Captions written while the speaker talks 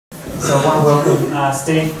So I want to welcome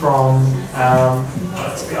Steve from,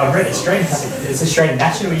 I've read Australian, it's Australian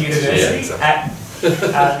National University at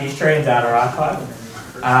the Australian Data Archive.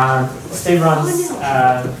 Steve runs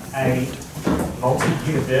a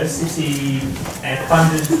multi-university and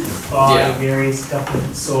funded by various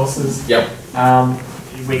government sources,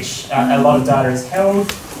 which a lot of data is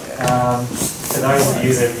held. For those of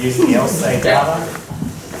you that are using the LSA data,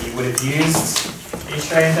 you would have used the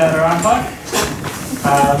Australian Data Archive.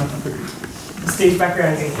 Steve's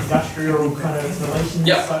background is in industrial kind of relations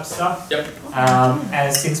type stuff, and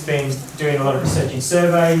has since been doing a lot of research in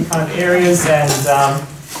survey kind of areas, and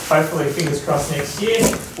hopefully, fingers crossed, next year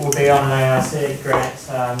we'll be on an ARC grant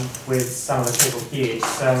with some of the people here.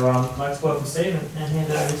 So I'd like to welcome Steve and hand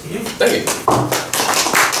it over to you. Thank you.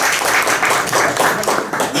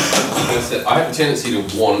 I have a tendency to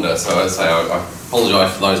wander, so I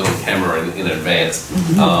apologise for those on camera in advance.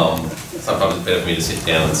 Sometimes it's better for me to sit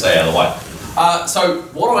down and stay out of the way. So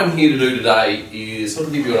what I'm here to do today is sort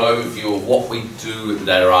of give you an overview of what we do at the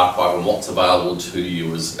Data Archive and what's available to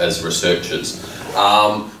you as researchers.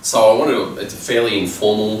 So I wanted it's a fairly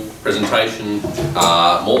informal presentation.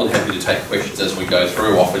 More than happy to take questions as we go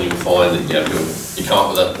through. Often you'll find that you come up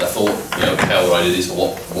with a thought, how would I do this,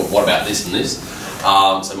 or what about this and this.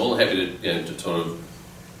 So more than happy to sort of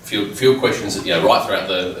field questions right throughout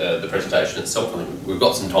the presentation itself. I think we've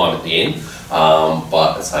got some time at the end,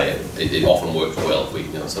 but I say it often works well if we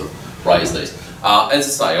sort of raise these. As I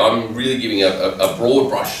say, I'm really giving a broad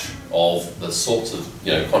brush of the sorts of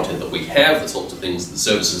content that we have, the sorts of things, the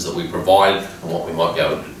services that we provide, and what we might be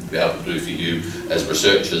able to do for you as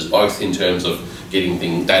researchers, both in terms of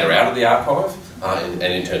getting data out of the archive and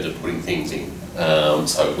in terms of putting things in.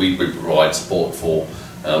 So we provide support for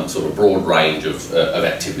sort of broad range of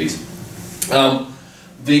activities.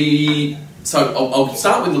 So I'll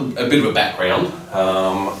start with a bit of a background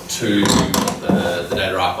to what the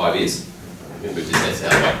Data Archive is. That's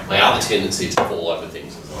my other tendency to fall over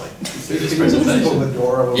things as I do this presentation. The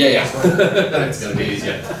door it's going to be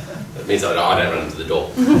easier. That means I don't run into the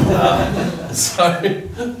door.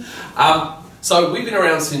 So we've been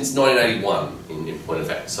around since 1981, in point of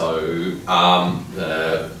fact. So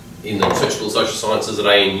in the Research School of Social Sciences at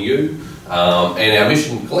ANU, and our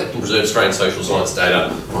mission: collect and preserve Australian social science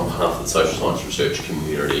data on behalf of the social science research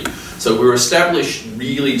community. So we were established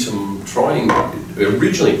really to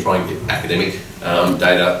originally try and get academic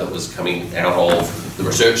data that was coming out of the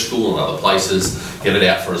research school and other places, get it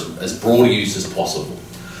out for as broad a use as possible.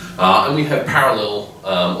 And we have parallel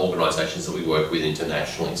organisations that we work with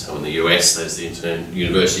internationally. So in the US, there's the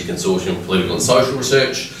University Consortium for Political and Social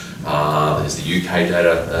Research. There's the UK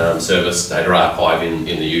Data Service, Data Archive in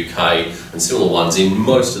the UK, and similar ones in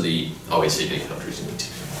most of the OECD countries in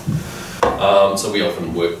particular. So we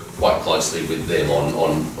often work quite closely with them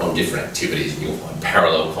on different activities, and you'll find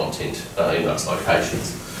parallel content in those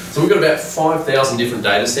locations. So we've got about 5,000 different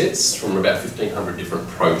data sets from about 1,500 different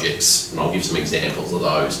projects, and I'll give some examples of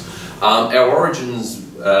those. Our origins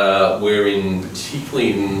were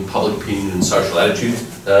particularly in public opinion and social attitude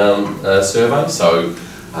surveys. So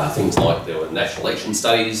things like there were national election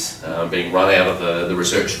studies being run out of the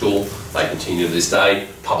research school. They continue to this day.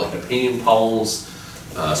 Public opinion polls,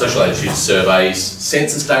 social attitude surveys,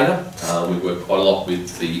 census data. We work quite a lot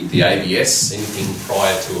with the ABS, anything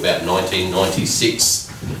prior to about 1996.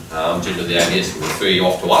 Generally the ABS will refer you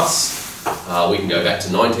off to us. We can go back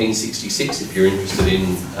to 1966 if you're interested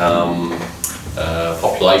in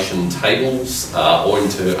population tables, or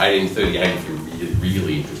into 1838 if you're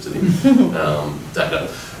really interested in data.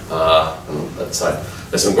 So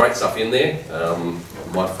there's some great stuff in there.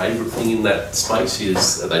 My favourite thing in that space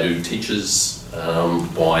is they do teachers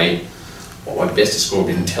by what I best describe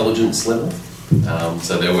intelligence level.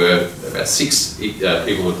 So there were about 6 people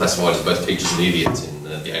who were classified as both teachers and idiots in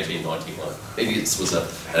the 1891. Idiots was an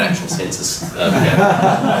actual census.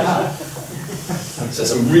 So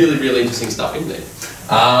some really interesting stuff in there.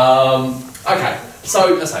 Okay,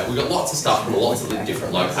 so as I say, we've got lots of stuff from lots of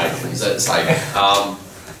different locations. As I say,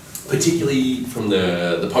 particularly from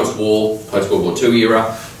the post-World War II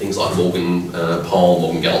era, things like Morgan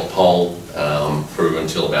Gallup poll, through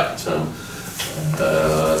until about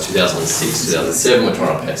 2006, 2007. We're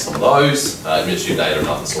trying to pass some of those, administrative data and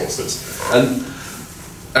other sources. And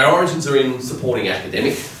our origins are in supporting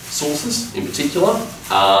academic sources in particular,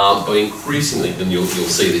 but increasingly, and you'll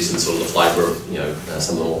see this in sort of the flavour of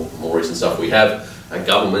some of the more recent stuff we have.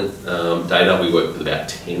 Government data, we work with about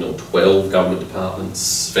 10 or 12 government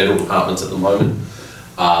departments, federal departments at the moment,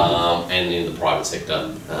 and in the private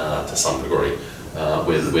sector to some degree,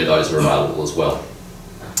 where those are available as well.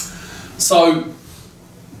 So,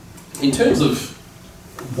 in terms of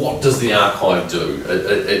what does the archive do?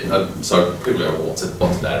 So people go, well, what's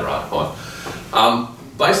a data archive?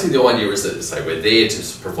 Basically the idea is that, say, we're there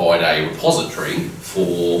to provide a repository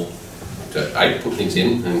to put things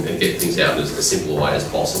in and get things out in as simple a way as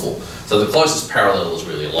possible. So the closest parallel is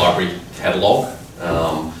really a library catalogue,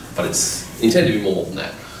 but it's intended to be more than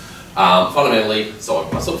that. Fundamentally, so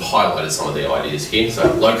I sort of highlighted some of the ideas here.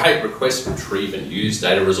 So locate, request, retrieve and use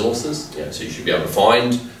data resources. So you should be able to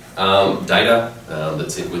find data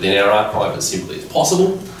that's within our archive as simply as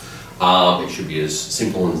possible. It should be as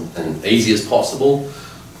simple and easy as possible.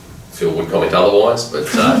 Phil would comment otherwise, but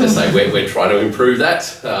as I say, we're trying to improve that.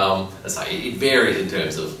 As I say, it varies in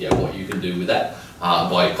terms of what you can do with that.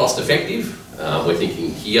 By cost effective, we're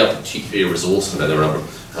thinking here, particularly a resource, and there are a number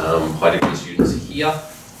of high degree students here.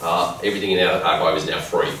 Everything in our archive is now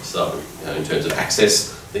free. So in terms of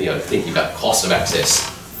access, thinking about cost of access,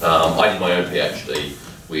 I did my own PhD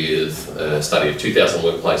with a study of 2,000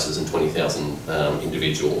 workplaces and 20,000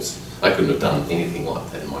 individuals. I couldn't have done anything like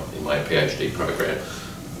that in my PhD program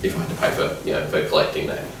if I had to pay for collecting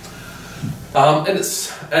that. And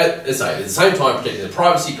it's, as I say, at the same time protecting the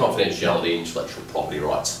privacy, confidentiality, and intellectual property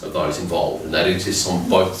rights of those involved, and that exists on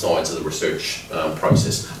both sides of the research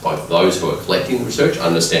process. Both those who are collecting the research,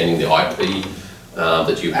 understanding the IP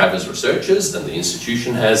that you have as researchers and the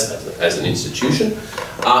institution has as an institution,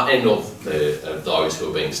 and of those who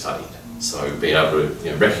are being studied. So being able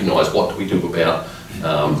to recognise what do we do about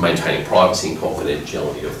maintaining privacy and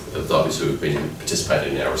confidentiality of those who have been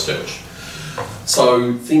participating in our research.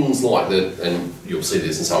 So things like that, and you'll see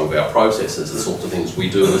this in some of our processes, the sorts of things we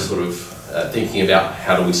do are sort of thinking about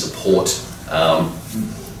how do we support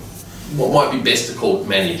what might be best to call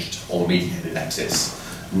managed or mediated access.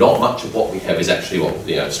 Not much of what we have is actually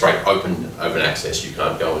straight open access. You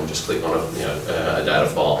can't go and just click on a data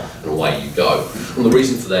file and away you go. And the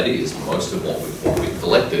reason for that is most of what we've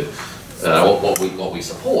collected, what we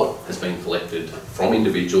support, has been collected from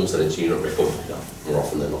individuals and it's unit record more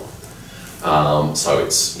often than not. So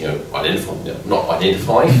it's not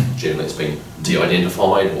identifying. Generally, it's been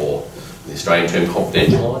de-identified or the Australian term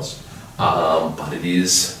confidentialised. But it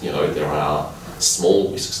is there are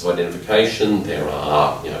small risks of identification. There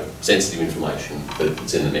are sensitive information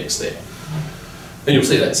that's in the mix there, and you'll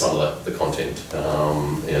see that in some of the content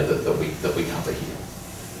that we cover here.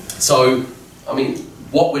 So, I mean,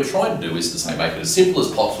 what we're trying to do is to say make it as simple as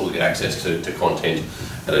possible to get access to content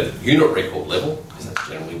at a unit record level, because that's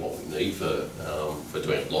generally what we need for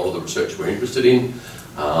doing a lot of the research we're interested in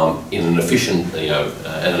an efficient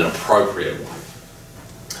and an appropriate way.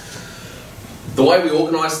 The way we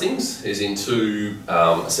organise things is into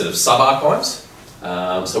a set of sub-archives.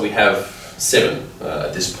 So we have 7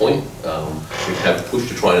 at this point. We have pushed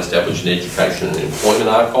to try and establish an education and employment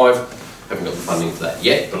archive. Haven't got the funding for that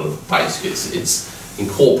yet, but basically it's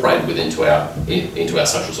incorporated into our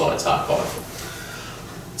social science archive.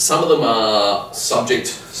 Some of them are subject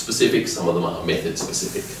specific, some of them are method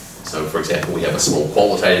specific. So for example, we have a small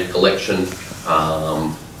qualitative collection for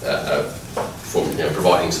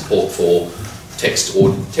providing support for text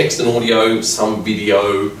and audio, some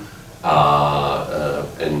video,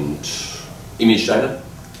 and image data.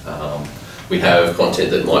 We have content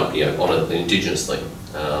that might be on an Indigenous theme.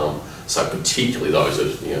 So particularly those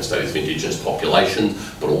of studies of Indigenous populations,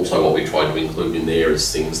 but also what we try to include in there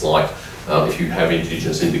is things like if you have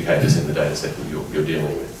Indigenous indicators in the data set that you're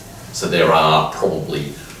dealing with. So there are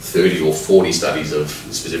probably 30 or 40 studies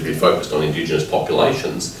specifically focused on Indigenous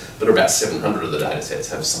populations, but about 700 of the data sets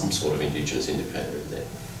have some sort of Indigenous indicator in there.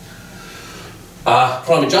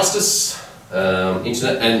 Crime and justice,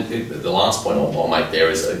 internet, and the last point I'll make there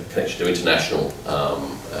is a connection to international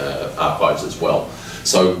archives as well.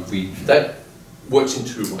 So that works in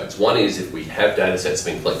 2 ways. One is if we have data sets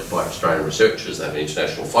being collected by Australian researchers that have an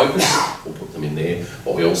international focus, we'll put them in there.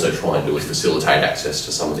 What we also try and do is facilitate access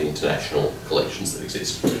to some of the international collections that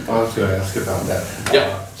exist. I was going to ask about that.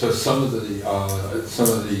 Yeah. So some of the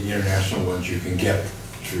international ones you can get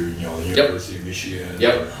through the University of Michigan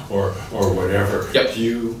or whatever. Yep. Do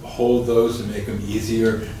you hold those and make them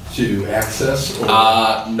easier to access? Or?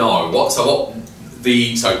 No.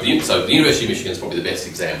 The University of Michigan is probably the best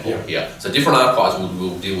example here. So different archives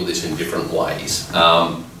will deal with this in different ways.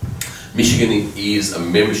 Michigan is a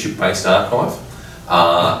membership-based archive,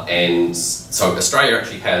 and so Australia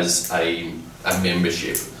actually has a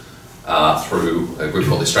membership through a group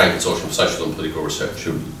called the Australian Consortium for Social and Political Research,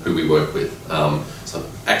 who we work with. So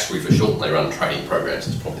ACSRI for short, and they run training programs.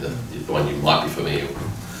 It's probably the one you might be familiar with.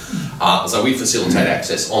 So we facilitate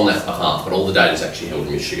access on that behalf, but all the data is actually held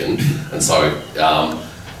in Michigan. And so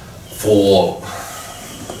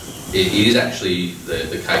it is actually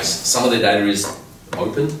the case. Some of the data is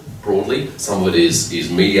open broadly. Some of it is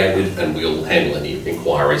mediated, and we'll handle any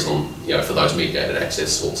inquiries on, for those mediated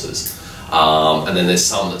access sources. And then there's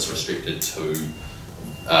some that's restricted to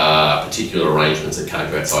particular arrangements that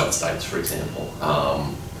can't go outside the states, for example.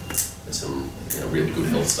 There's some really good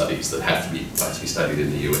health studies that have to be basically studied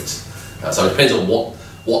in the US. So it depends on what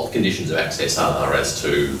the conditions of access are as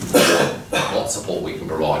to what support we can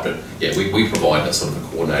provide. But yeah, we provide a sort of a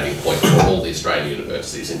coordinating point for all the Australian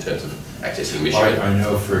universities in terms of accessing Michigan. I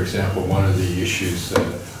know, for example, one of the issues that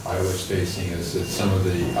I was facing is that some of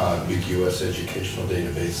the big US educational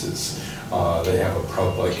databases, they have a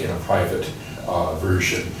public and a private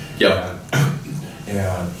version. Yep.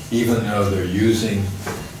 And even though they're using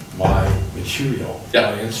my material,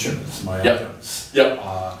 yep. my instruments, my yep. items, yep.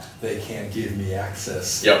 They can't give me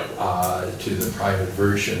access yep. To the private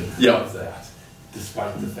version yep. of that,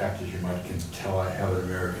 despite the fact, as you might can tell, I have an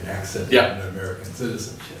American accent yep. and an American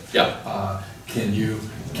citizenship. Yep. Are you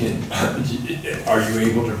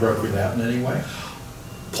able to broker that in any way?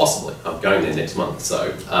 Possibly. I'm going there next month, so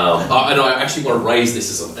and I actually want to raise this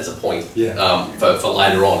as a point for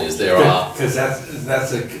later on. Is there because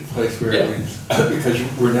that's a place where yeah. because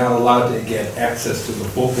we're not allowed to get access to the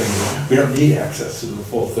full thing. We don't need access to the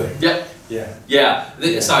full thing. Yep. Yeah.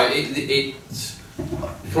 So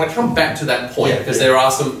can I come back to that point, because there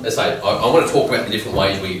are some. As I want to talk about the different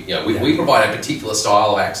ways we provide a particular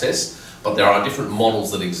style of access, but there are different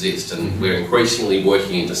models that exist, and we're increasingly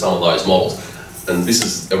working into some of those models. And this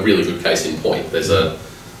is a really good case in point. There's a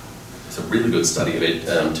really good study of it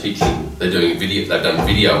teaching. They're doing video. They've done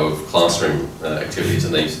video of classroom activities,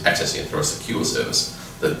 and they're accessing it through a secure service.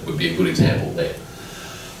 That would be a good example there.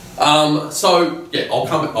 So yeah, I'll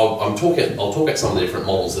talk about some of the different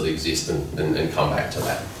models that exist and come back to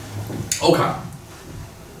that. Okay.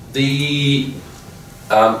 The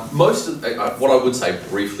most of what I would say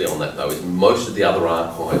briefly on that though is most of the other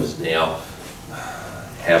archives now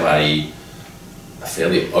have a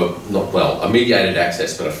fairly a mediated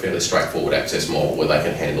access, but a fairly straightforward access model where they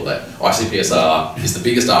can handle that. ICPSR is the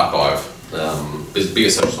biggest archive,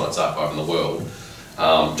 biggest social science archive in the world.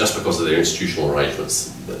 Just because of their institutional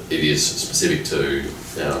arrangements, it is specific to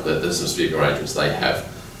the specific arrangements they have,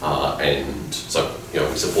 and so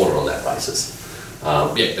we support it on that basis.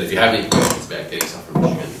 But if you have any questions about getting stuff from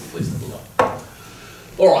Michigan, please let me know.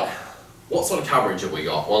 All right, what sort of coverage have we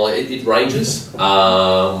got? Well, it ranges.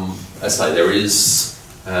 As I say, there is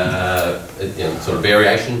sort of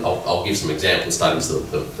variation. I'll give some example studies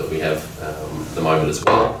that we have at the moment as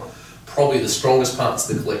well. Probably the strongest parts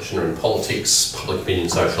of the collection are in politics, public opinion,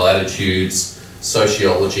 social attitudes,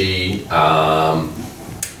 sociology,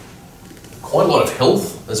 quite a lot of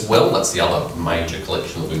health as well. That's the other major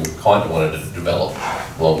collection that we kind of wanted to develop,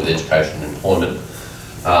 along with education and employment.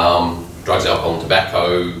 Drugs, alcohol and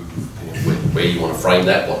tobacco, where you want to frame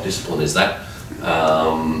that, what discipline is that?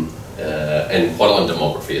 And quite a lot in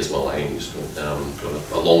demography as well. Got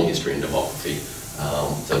a long history in demography,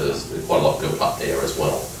 so there's quite a lot built up there as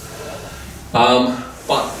well.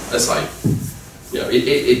 But as I say,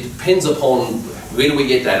 it depends upon where do we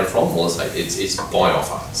get data from. Well, as I say, it's by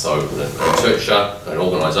offer. So a researcher, an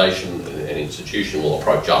organisation, an institution will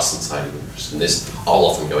approach us and say, "We're interested in this." I'll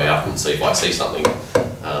often go out and see if I see something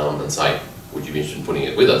and say, "Would you be interested in putting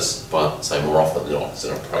it with us?" But say more often than not, it's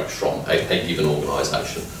an approach from a given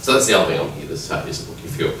organisation. So that's the other thing I'm here to say is, look,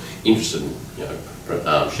 if you're interested in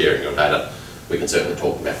sharing your data, we can certainly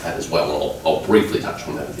talk about that as well. And I'll briefly touch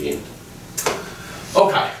on that at the end.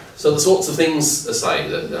 Okay, so the sorts of things, as I say,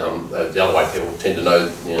 that the other way people tend to know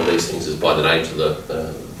these things is by the names of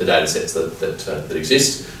the data sets that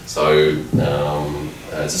exist. So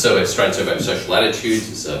it's a Australian Survey of Social Attitudes.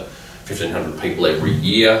 It's 1,500 people every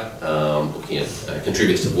year looking at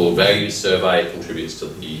contributes to the World Values Survey, contributes to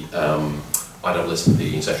the ISS,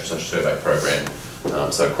 the Social Survey Program.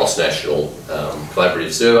 So cross-national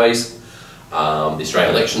collaborative surveys. The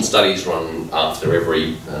Australian election studies run after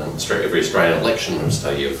every Australian election, a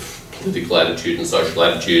study of political attitude and social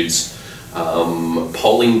attitudes.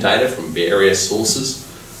 Polling data from various sources.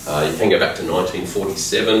 You can go back to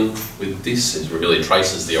 1947 with this. It really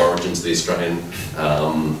traces the origins of the Australian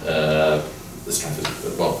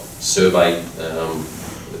survey,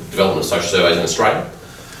 development of social surveys in Australia.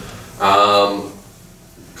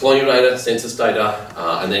 Colonial data, census data,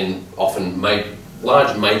 and then often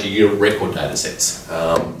large major unit record data sets.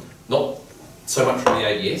 Not so much from the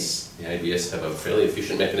ABS. The ABS have a fairly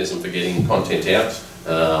efficient mechanism for getting content out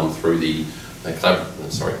through the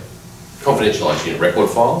confidentialised unit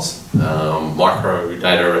record files.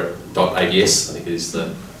 Microdata.abs, I think is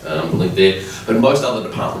the link there. But most other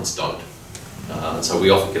departments don't. So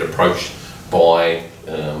we often get approached by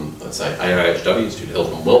let's say AIHW, Institute of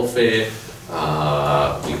Health and Welfare.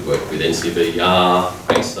 We work with NCVR,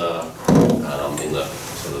 ASA, in the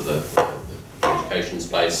sort of the education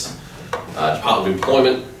space, Department of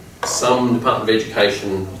Employment, some Department of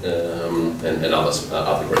Education, and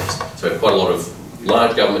other groups. So we have quite a lot of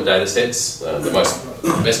large government data sets. The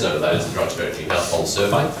best known of that is the Drug Strategy Household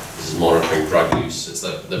Survey. This is monitoring drug use. It's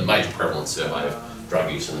the major prevalence survey of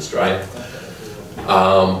drug use in Australia.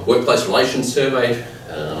 Workplace Relations Survey.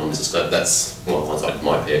 That's once I did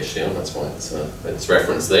my PhD on, that's why it's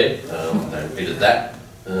referenced there. They repeated that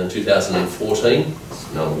in 2014.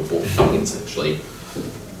 It's no longer bought company.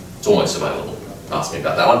 It's almost available. Ask me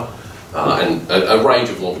about that one. And a range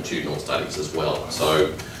of longitudinal studies as well.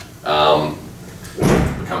 So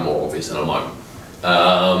become more obvious in a moment.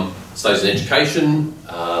 Studies in education,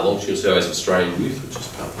 longitudinal surveys of Australian youth, which is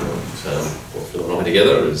part of what Phil and I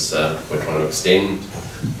together is we're trying to extend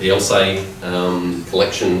the LSA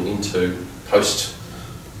collection into post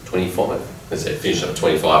 25. As I said, finished up at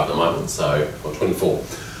 25 at the moment, or 24.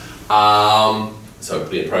 So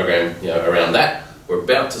putting a program around that. We're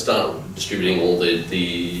about to start distributing all the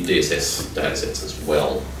DSS datasets as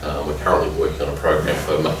well. We're currently working on a program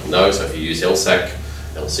for making those. So if you use LSAC,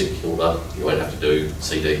 LSIC, you won't have to do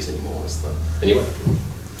CDs anymore. Anyway,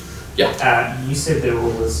 yeah. You said that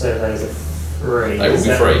all the surveys are free. They will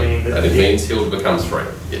be free. That means Hill becomes free,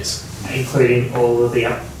 yes. Including all of the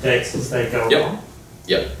updates as they go along?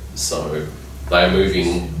 Yep. So they are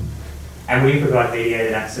moving. And we provide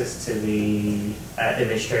mediated access to the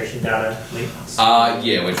administration data links?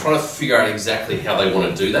 Yeah, we're trying to figure out exactly how they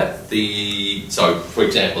want to do that. So, for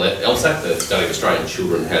example, LSAC, the Study of Australian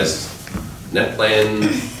Children, has NAPLAN,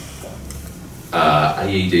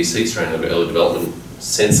 AEDC, Australian Early Development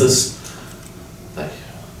Census.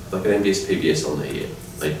 They've got MBS PBS on there, yeah.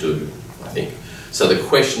 They do, I think. So the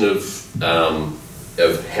question of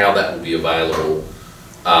how that will be available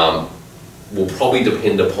will probably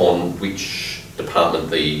depend upon which department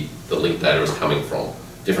the link data is coming from.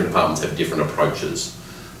 Different departments have different approaches,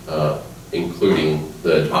 including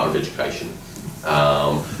the Department of Education.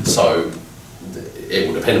 So it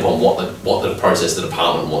will depend upon what the process the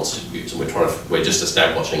department wants to use, and we're just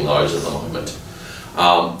establishing those at the moment.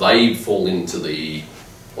 They fall into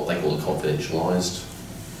what they call a confidentialised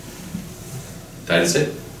data set,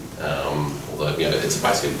 although it's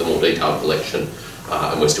basically the more detailed collection.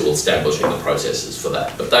 And we're still establishing the processes for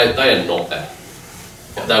that. But they are not that,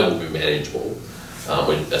 they will be manageable.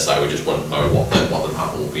 We just want to know what the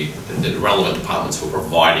department will be, the relevant departments who are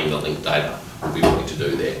providing the linked data will be willing to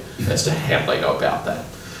do there as to how they go about that.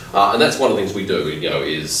 And that's one of the things we do,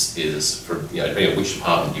 is for, depending on which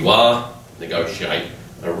department you are, negotiate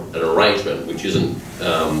an arrangement which isn't,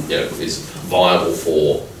 is viable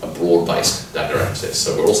for a broad-based data access.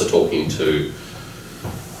 So we're also talking to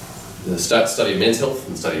the study of men's health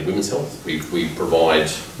and the study of women's health. We provide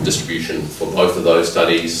distribution for both of those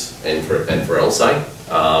studies and for LSA.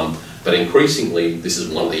 But increasingly, this is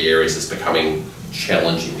one of the areas that's becoming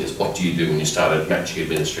challenging, is what do you do when you start matching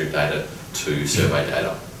administrative data to survey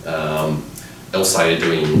data? LSA are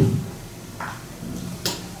doing,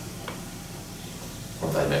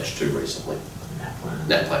 what have they matched to recently?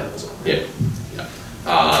 NAPLAN, yeah.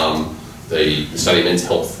 The study of men's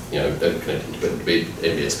health, they're connecting to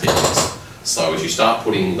MBS PBS. So as you start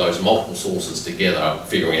putting those multiple sources together,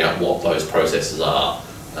 figuring out what those processes are,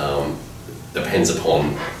 depends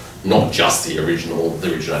upon not just the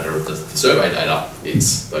originator of the survey data,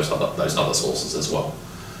 it's those other sources as well.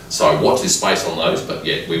 So watch this space on those, but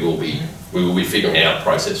yeah, we will be figuring out a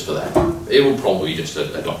process for that. It will probably be just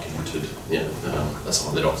a documented, a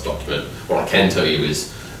sign the docs document. What I can tell you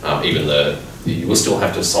is you will still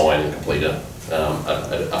have to sign and complete a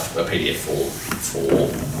PDF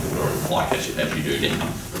form like as you do now,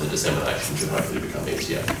 and the dissemination should hopefully become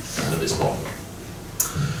easier under this model.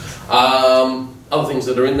 Other things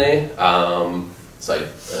that are in there,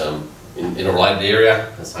 in a related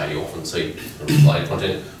area, as you often see related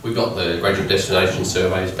content, we've got the graduate destination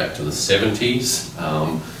surveys back to the 70s.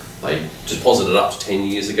 They deposited up to 10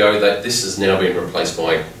 years ago. This has now been replaced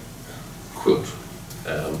by QUILT,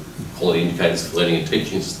 quality indicators of learning and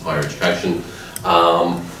teaching, higher education.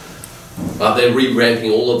 They're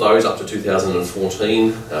re-ramping all of those up to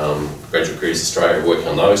 2014. Graduate Careers Australia are working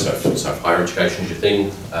on those, so higher education is your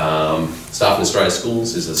thing. Staff in Australia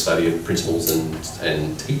Schools is a study of principals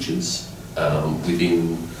and teachers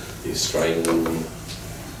within the Australian,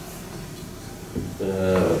 I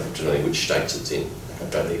don't know which states it's in. I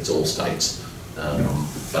don't think it's all states,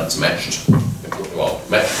 but it's matched. Well,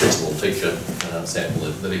 matched principal teacher sample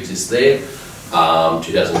that exists there.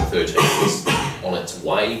 2013 is on its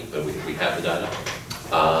way, but we have the data.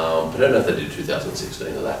 I don't know if they did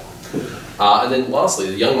 2016 or that. And then lastly,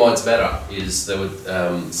 the Young Minds Matter is there were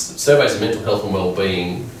surveys of mental health and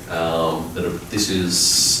well-being this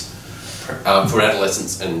is for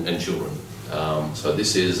adolescents and children. So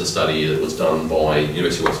this is a study that was done by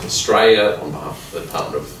University of Western Australia on behalf of the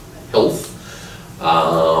Department of Health,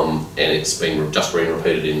 and it's been just been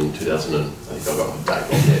repeated in 2000. I think I've got my date on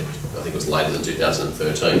there. I think it was later than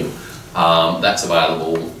 2013. That's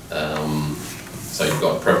available. So you've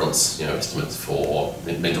got prevalence, estimates for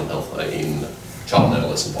mental health in child and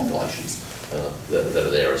adolescent populations that are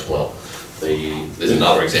there as well. There's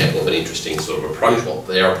another example of an interesting sort of approach. What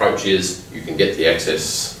their approach is, you can get the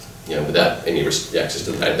access, without any access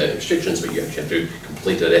to the data restrictions, but you actually have to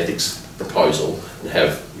complete an ethics proposal and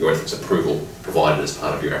have your ethics approval provided as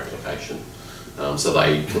part of your application. So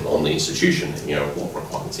they put on the institution, what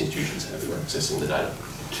requirements institutions have for accessing the data.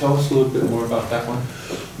 Tell us a little bit more about that one.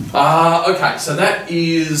 Okay, so that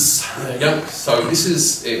is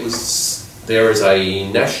there is a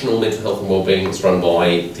national mental health and wellbeing that's run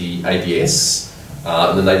by the ABS,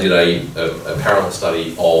 and then they did a parallel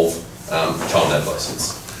study of child and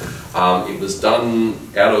adolescents. It was done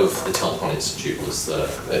out of the Telecom Institute. It was the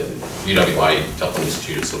UWA Telecom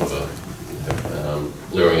Institute, is sort of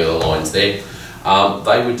a luring of the lines there.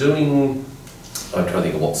 They were doing, I'm trying to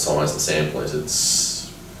think of what size the sample is. It's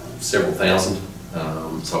several thousand.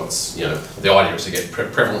 So it's, the idea is to get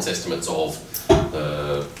prevalence estimates of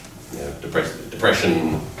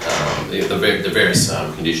depression, the various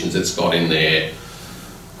conditions. It's got in there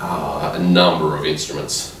a number of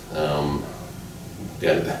instruments.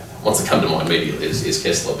 Ones that come to mind immediately is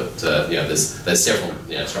Kessler, but there's several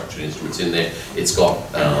structured instruments in there. It's got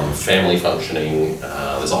family functioning.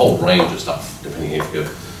 There's a whole range of stuff depending if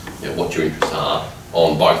what your interests are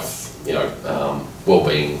on both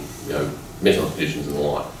well-being, mental conditions and the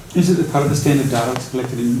like. Is it part of the standard data that's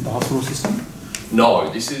collected in the hospital system? No,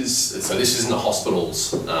 this isn't the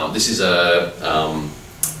hospitals. This is a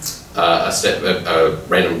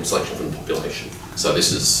random selection from the population. So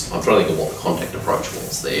this is, I'm trying to think of what the contact approach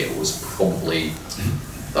was there. It was probably,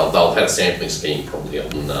 they'll have had a sampling scheme probably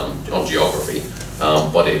on geography,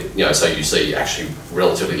 but so you see actually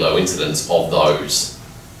relatively low incidence of those,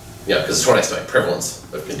 because it's trying to estimate prevalence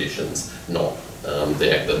of conditions, not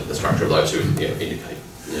the structure of those who indicate.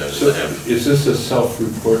 So is this a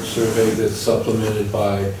self-report survey that's supplemented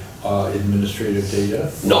by administrative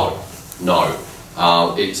data? No.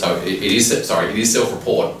 It is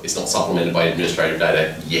self-report. It's not supplemented by administrative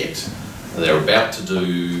data yet. And they're about to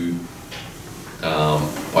do,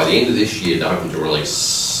 by the end of this year, they're hoping to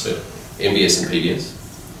release MBS and PBS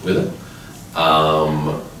with it.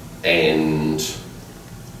 And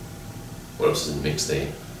what else is in the mix there?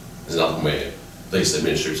 There's another one where these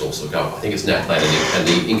administrators also go. I think it's NAPLAN and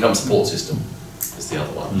the income support system is the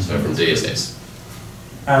other one, so from DSS.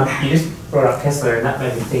 You just brought up Kessler, and that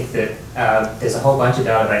made me think that there's a whole bunch of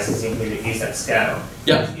databases in here that use that scale.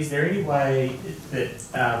 Yep. Is there any way that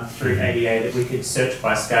through ADA that we could search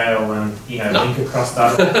by scale and link across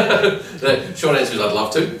data? The short answer is I'd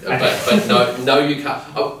love to, but no, you can't.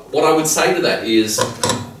 What I would say to that is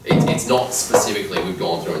it's not specifically we've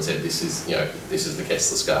gone through and said this is the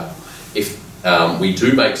Kessler scale. If we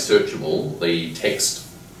do make searchable the text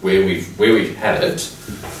where we've had it,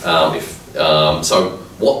 so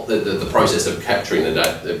what the process of capturing the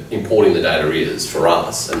data, importing the data is for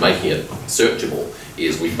us and making it searchable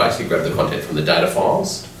is we basically grab the content from the data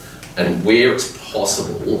files, and where it's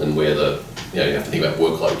possible and where you have to think about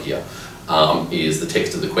workload here, is the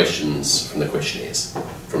text of the questions from the questionnaires,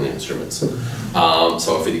 from the instruments.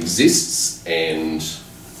 So if it exists and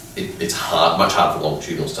it's much harder for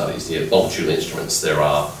longitudinal studies. Longitudinal instruments, there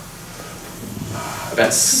are about, I'm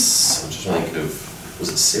just trying to think of, was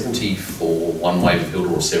it 70 for one wave of Hilda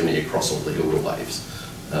or 70 across all the Hilda waves?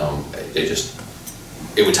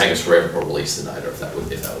 It would take us forever to release the data if that were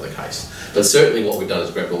the case. But certainly what we've done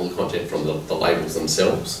is grabbed all the content from the labels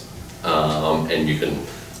themselves, and you can,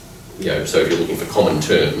 so if you're looking for common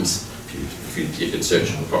terms, if you could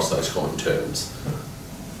search across those common terms,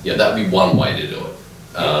 that would be one way to do it.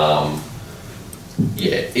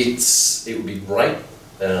 It would be great,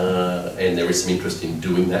 and there is some interest in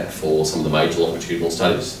doing that for some of the major longitudinal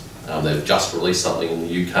studies. They've just released something in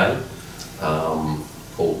the UK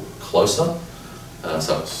called Closer.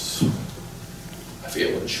 So it's, I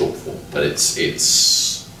forget what it's short for, but it's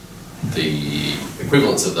the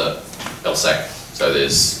equivalence of the LSAC. So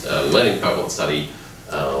there's the Millennium Cohort Study,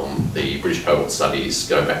 the British Cohort Studies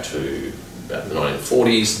going back to about the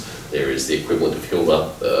 1940s. There is the equivalent of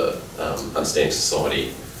Hilda, the Understanding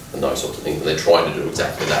Society, and those sorts of things. And they're trying to do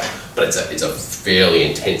exactly that. But it's a fairly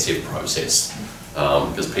intensive process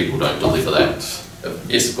because people don't deliver that.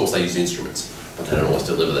 Yes, of course they use instruments, but they don't always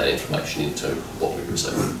deliver that information into what we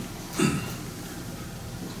receive.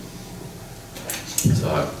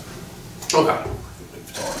 So, okay.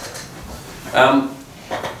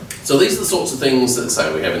 So these are the sorts of things that,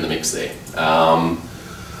 say, we have in the mix there. I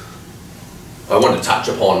want to touch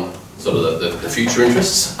upon sort of the future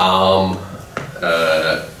interests.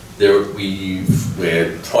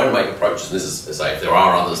 We're trying to make approaches, and this is to say if there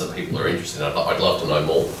are others that people are interested in, I'd love to know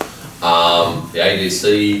more. The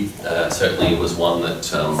ADC certainly was one that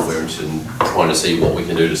we're interested in trying to see what we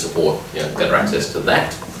can do to support better access to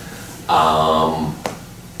that.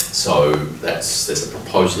 So there's a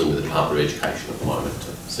proposal in the Department of Education at the moment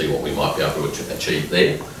to see what we might be able to achieve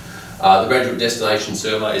there. The graduate destination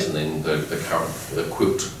surveys and then the current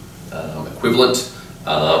QUILT equivalent.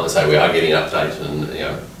 So we are getting updated and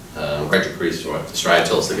graduate careers for Australia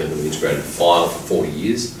tell us they're going to be integrated file for 40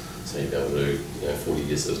 years. So you'll be able to do 40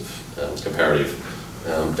 years of comparative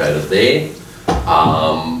data there.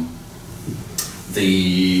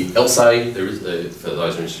 The LSA, there is for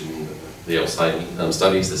those who are interested in the LSA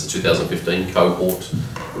studies, there's a 2015 cohort,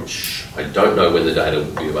 which I don't know when the data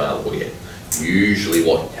will be available yet. Usually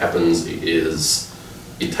what happens is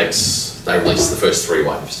they release the first 3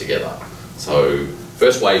 waves together. So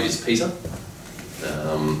first wave is PISA,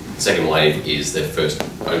 second wave is their first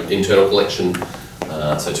internal collection,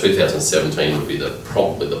 so 2017 would be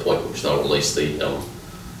probably the point at which they'll release they'll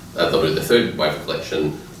do the third wave of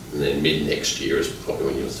collection, and then mid next year is probably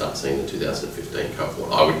when you'll start seeing the 2015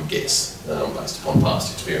 cohort, I would guess, based upon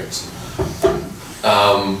past experience.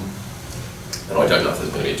 And I don't know if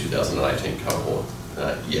there's going to be a 2018 cohort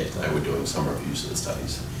yet. They were doing some reviews of the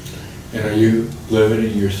studies. And are you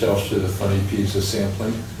limiting yourself to the funny PISA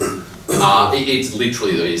sampling? It's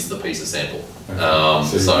literally the PISA sample.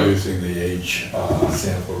 Okay. So you're using the age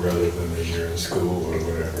sample rather than the year in school or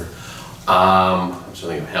whatever? I'm trying to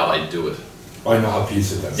think of how they do it. I know how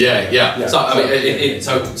PISA does it. Yeah. So I mean,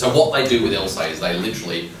 so what they do with LSA is they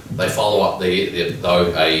follow up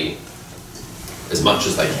as much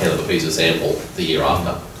as they can of the PISA sample the year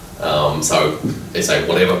after. So they say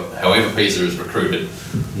however PISA is recruited,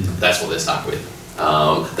 that's what they're stuck with.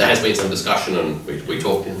 There has been some discussion, and we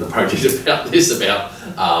talked in the project about this, about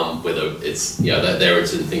whether it's, they're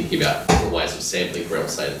interested in thinking about different ways of sampling for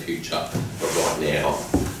LSA in the future, but right now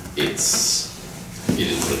it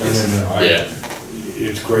isn't what it is.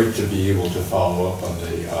 It's great to be able to follow up on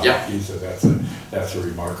the PISA. That's a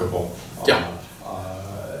remarkable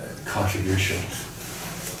contribution.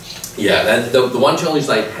 Yeah, the one challenge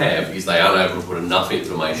they have is they aren't able to put enough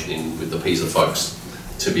information in with the PISA folks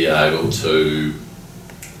to be able to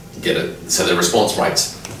get it. So the response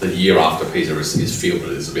rates the year after PISA is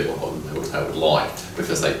fielded is a bit like what they would like,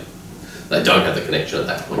 because they don't have the connection at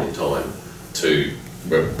that point in time to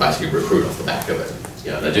basically recruit off the back of it.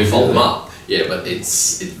 They do follow them up, but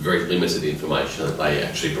it's very limited information that they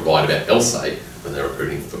actually provide about LSA when they're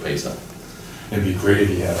recruiting for PISA. It'd be great if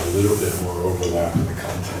you had a little bit more overlap in the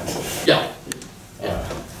content.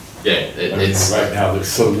 It's right now there's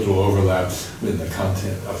so little overlap in the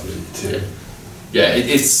content of it too.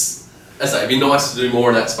 It's, as I say, it'd be nice to do more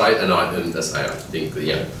in that space, and as I say, I think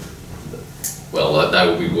that, well, they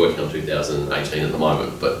will be working on 2018 at the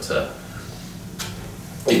moment, but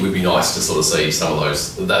it would be nice to sort of see some of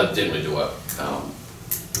those. They generally do a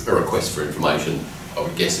request for information. I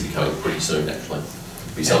would guess it'd be coming pretty soon, actually.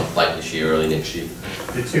 Be some late this year, early next year.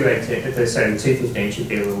 The 215 should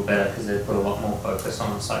be a little better because they put a lot more focus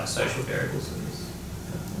on psychosocial variables in this.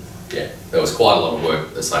 Yeah, there was quite a lot of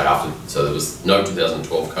work, let's say, after, so there was no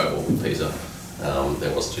 2012 cohort with PISA,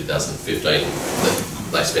 there was 2015,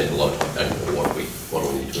 they spent a lot of time going through what do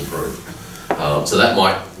we need to improve. So that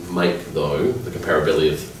might make, though, the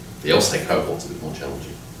comparability of the LSA cohorts a bit more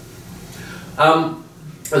challenging.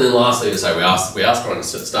 And then lastly, to say we are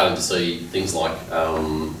starting to see things like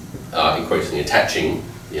increasingly attaching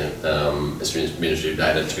administrative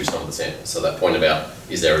data to some of the samples. So that point about,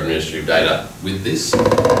 is there administrative data with this?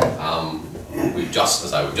 We've just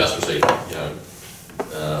received an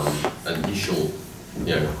initial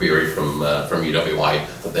query from UWA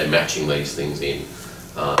that they're matching these things in,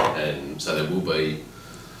 and so there will be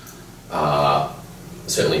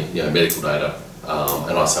certainly medical data.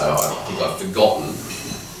 And I think I've forgotten.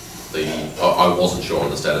 I wasn't sure on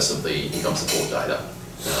the status of the income support data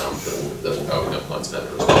that will go in that plans data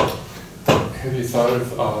as well. Have you thought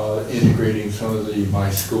of integrating some of the My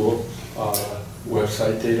School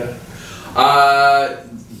website data?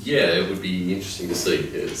 It would be interesting to see.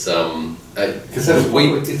 It's because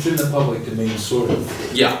it's in the public domain, sort of.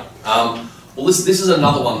 Yeah. Well, this is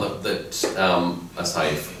another one that I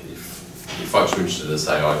say if if folks are interested to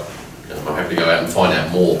say, I'm happy to go out and find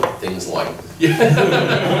out more things like,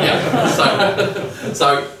 yeah.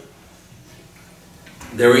 So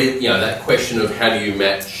there is, that question of how do you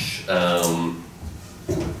match the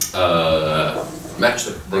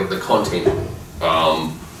content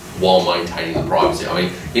while maintaining the privacy. I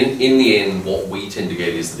mean, in the end, what we tend to get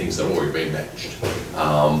is the things that have already been matched.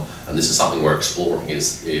 And this is something we're exploring,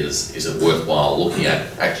 is it worthwhile looking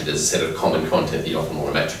at? Actually, there's a set of common content that you often want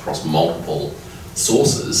to match across multiple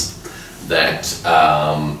sources that,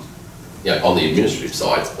 on the administrative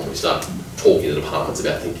side, when we start talking to departments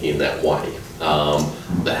about thinking in that way,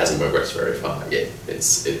 that hasn't progressed very far yet.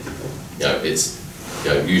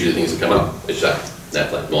 Usually things that come up, it's that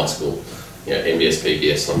NAPLAN, my school, MBS,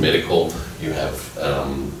 PBS on medical, you have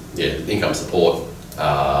income support,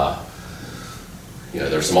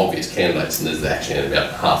 there are some obvious candidates, and there's actually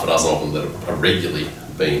about half a dozen of them that are regularly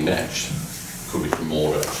being matched. Could be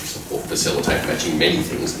more to actually facilitate matching many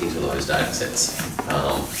things into those data sets.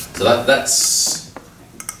 So that's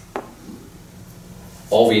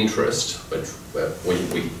of interest, but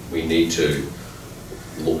we need to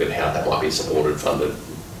look at how that might be supported, funded,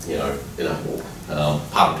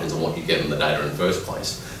 part depends on what you get in the data in the first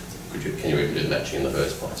place. Can you even do the matching in the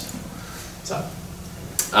first place? So,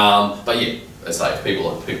 but yeah, as I say, if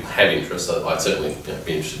people have interest, I'd certainly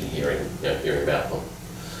be interested in hearing about them.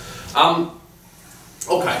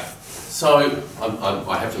 Okay, so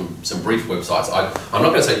I have some brief websites. I'm not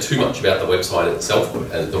going to say too much about the website itself,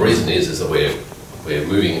 and the reason is that we're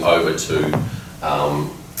moving over to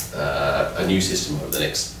a new system over the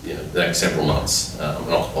next several months,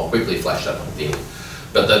 and I'll quickly flash that up at the end.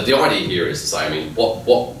 But the idea here is to say, I mean,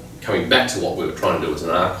 what coming back to what we were trying to do as an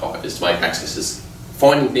archive is to make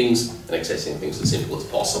finding things and accessing things as simple as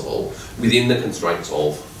possible within the constraints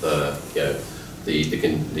of the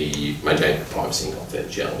maintaining privacy and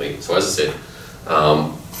confidentiality. So as I said,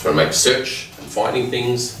 trying to make search and finding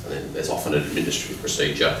things, and then there's often an administrative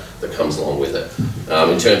procedure that comes along with it.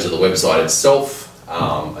 In terms of the website itself,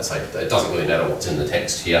 I say it doesn't really matter what's in the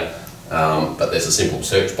text here, but there's a simple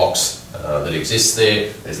search box that exists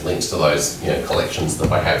there. There's links to those collections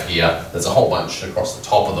that I have here. There's a whole bunch across the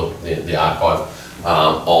top of the archive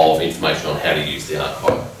of information on how to use the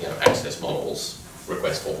archive, access models,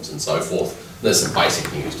 request forms, and so forth. There's some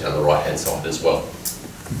basic news down the right-hand side as well.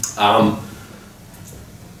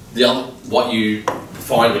 What you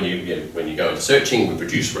find when you go into searching, we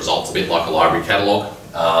produce results a bit like a library catalogue.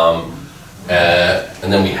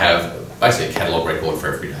 And then we have basically a catalogue record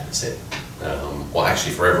for every data set. Well,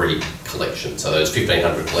 actually for every collection. So those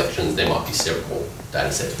 1,500 collections, there might be several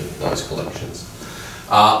data sets within those collections.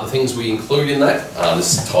 The things we include in that,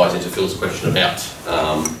 this ties into Phil's question about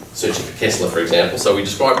searching for Kessler, for example. So we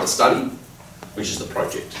describe the study, which is the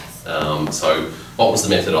project. So what was the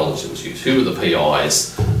methodology that was used? Who were the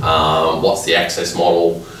PIs? What's the access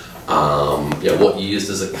model? What years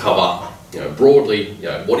does it cover? Broadly,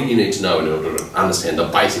 what do you need to know in order to understand the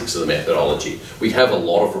basics of the methodology? We have a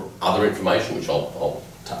lot of other information, which I'll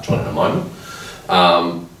touch on in a moment,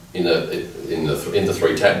 in the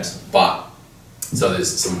three tabs. But so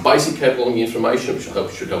there's some basic cataloging information, which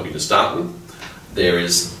should help you to start with. There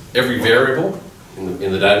is every variable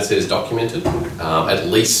in the data set is documented, at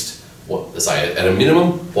least at a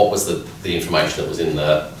minimum, what was the information that was in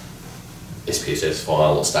the SPSS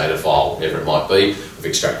file or Stata file, whatever it might be. We've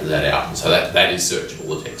extracted that out, and so that is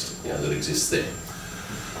searchable, the text that exists there.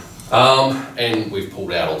 And we've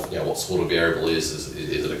pulled out what sort of variable is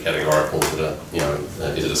it a categorical, is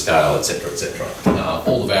it a scale, etc., etc.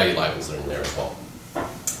 All the value labels are in there as well.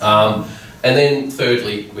 And then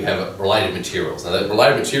thirdly, we have related materials. Now that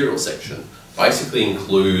related materials section basically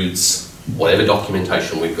includes whatever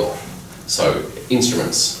documentation we've got. So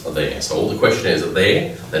instruments are there. So all the questionnaires are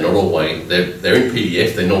there. They're not always, they're in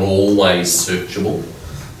PDF, they're not always searchable.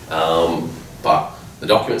 But the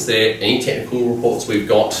document's there, any technical reports we've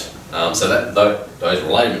got, so that those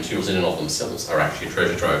related materials in and of themselves are actually a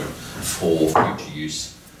treasure trove for future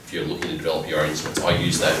use if you're looking to develop your own instruments. I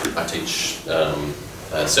use that, I teach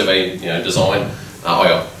survey design.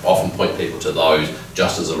 I often point people to those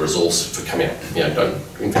just as a resource for coming out, don't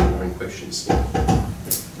invent your own questions.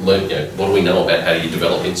 Learn, what do we know about how do you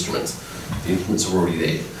develop instruments? The instruments are already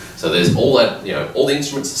there. So there's all that, all the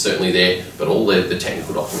instruments are certainly there, but all the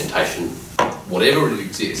technical documentation, whatever it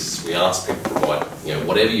exists, we ask people to provide,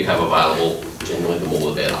 whatever you have available, generally the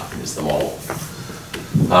more the better is the model.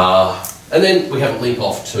 And then we have a link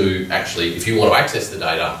off to actually, if you want to access the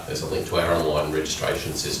data, there's a link to our online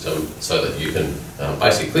registration system so that you can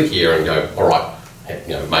basically click here and go, all right,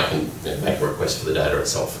 make a request for the data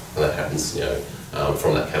itself. And that happens,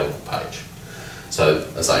 from that catalogue page. So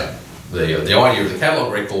as I say, the idea of the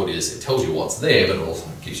catalogue record is it tells you what's there, but it also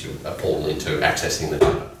gives you a portal into accessing the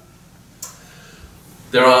data.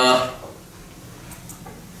 There are,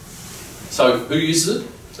 so who uses it?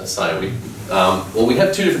 Let's say well, we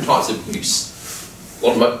have two different types of use. A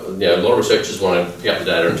lot of researchers want to pick up the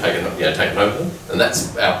data and take it home, and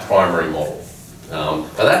that's our primary model.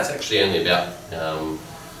 But that's actually only about,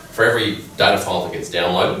 for every data file that gets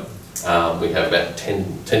downloaded, we have about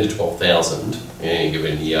 10 to 12,000 in any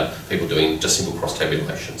given year people doing just simple cross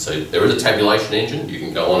tabulation. So there is a tabulation engine. You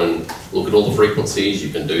can go on and look at all the frequencies. You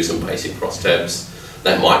can do some basic cross tabs.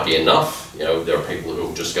 That might be enough. There are people who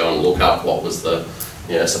will just go and look up what was the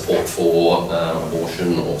support for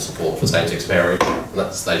abortion or support for same-sex marriage. And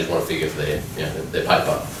they just want to figure for their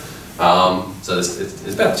paper. So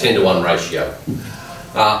it's about a 10 to 1 ratio.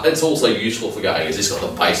 It's also useful for going, has this got the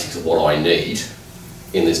basics of what I need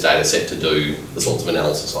in this data set to do the sorts of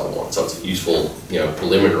analysis I want? So it's a useful,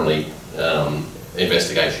 preliminary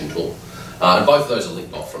investigation tool. And both of those are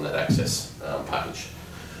linked off from that access page.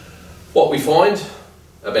 What we find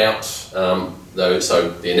about those, so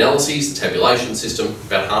the analyses, the tabulation system,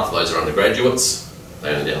 about half of those are undergraduates.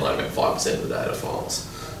 They only download about 5% of the data files.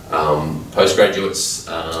 Postgraduates,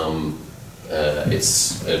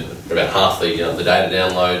 it's about half the data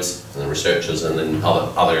downloads, and the researchers, and then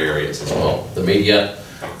other areas as well. The media,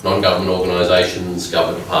 non-government organisations,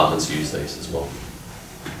 government departments use these as well.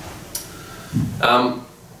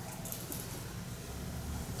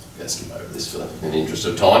 Let's skip over this in the interest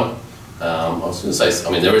of time. I was going to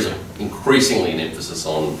say, there is increasingly an emphasis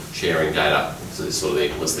on sharing data. So this sort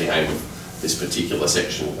of was the aim of this particular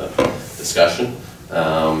section of the discussion.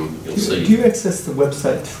 You'll see. Do you access the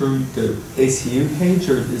website through the ACU page,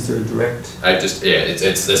 or is there a direct?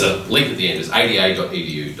 There's a link at the end. It's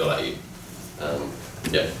ada.edu.au.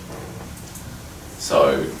 Yeah.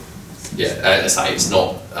 So, as I say, it's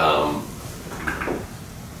not.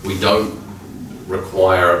 We don't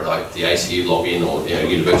require like the ACU login or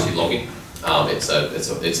university login.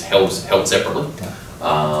 It's held separately.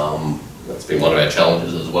 That's been one of our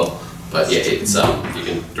challenges as well. But yeah, it's you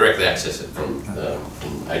can directly access it from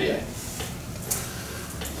ADA.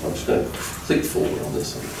 I'm just going to click forward on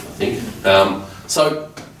this, I think. So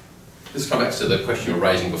this comes back to the question you were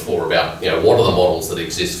raising before about what are the models that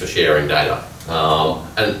exist for sharing data.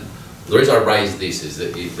 And the reason I raised this is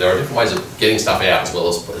that there are different ways of getting stuff out as well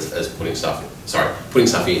as putting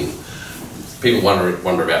stuff in. People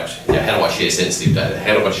wonder about how do I share sensitive data?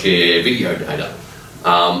 How do I share video data?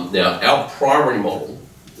 Now our primary model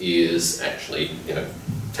is actually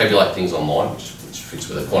tabulate things online, which fits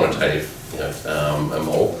with a quantitative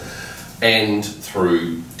model, and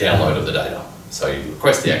through download of the data. So you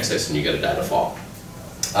request the access and you get a data file.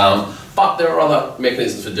 But there are other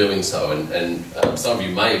mechanisms for doing so, and some of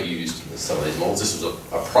you may have used some of these models. This was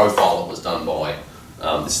a profile that was done by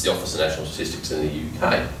this is the Office of National Statistics in the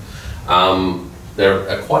UK. There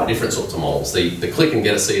are quite different sorts of models. The click and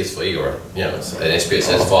get a CSV or an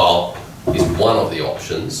SPSS file is one of the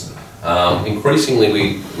options.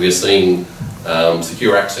 Increasingly, we're seeing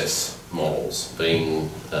secure access models being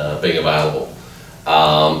available.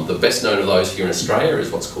 The best known of those here in Australia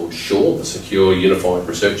is what's called SURE, the Secure Unified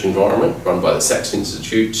Research Environment, run by the Sachs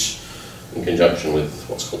Institute in conjunction with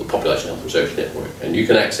what's called the Population Health Research Network. And you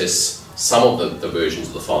can access some of the versions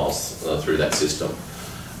of the files through that system.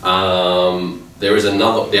 There is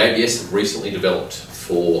another, the ABS have recently developed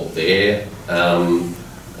for their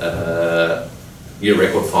year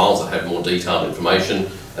record files that have more detailed information,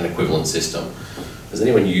 an equivalent system. Has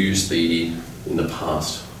anyone used in the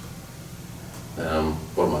past?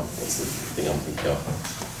 What's the thing I'm thinking of?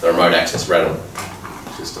 The remote access radar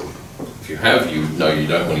system. If you have, you know you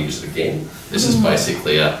don't want to use it again. This is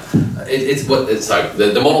basically the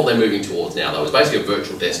model they're moving towards now though is basically a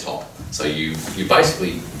virtual desktop. So you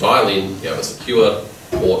basically dial in, a secure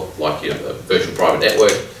port like a virtual private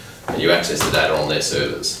network, and you access the data on their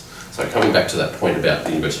servers. So coming back to that point about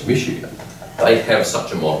the University of Michigan, they have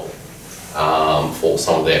such a model for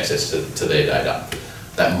some of the access to their data.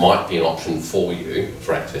 That might be an option for you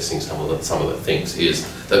for accessing some of the things. Is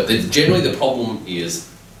that generally the problem is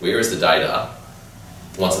where is the data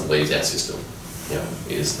once it leaves our system?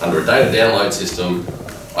 Is under a data download system.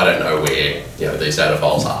 I don't know where these data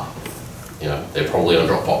files are. They're probably on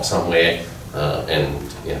Dropbox somewhere,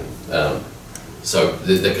 so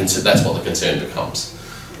that's what the concern becomes.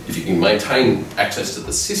 If you can maintain access to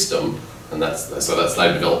the system, and that's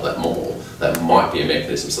they've developed that model, that might be a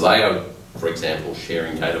mechanism. So they are, for example,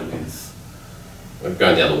 sharing data with,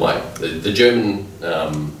 going the other way. The German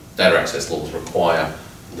data access laws require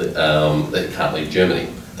that you can't leave Germany.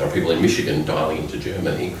 There are people in Michigan dialing into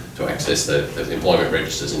Germany to access the employment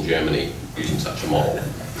registers in Germany using such a model.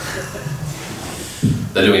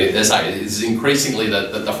 They're doing it. They say it's increasingly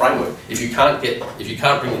the framework. If you can't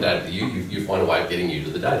bring the data to you, you find a way of getting you to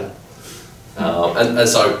the data. And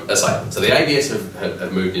so, as I say, so the ABS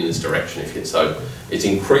have moved in this direction. So it's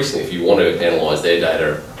increasingly, if you want to analyse their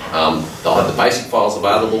data, they'll have the basic files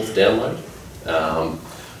available to download.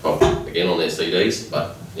 Well, again on their CDs,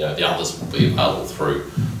 but the others will be available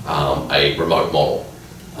through a remote model.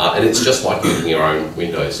 And it's just like using your own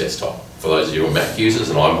Windows desktop. For those of you who are Mac users,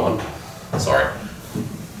 and I'm one, sorry,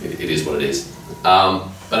 it is what it is.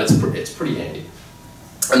 But it's pretty handy.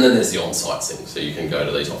 And then there's the on-site thing, so you can go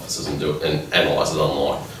to these offices and do it and analyse it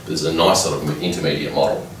online. But this is a nice sort of intermediate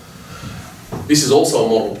model. This is also a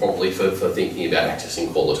model probably for thinking about accessing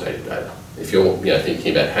qualitative data. If you're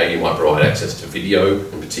thinking about how you might provide access to video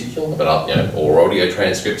in particular, but or audio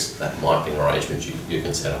transcripts, that might be an arrangement you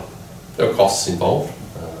can set up. There are costs involved,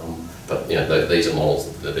 but these are models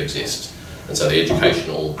that exist. And so the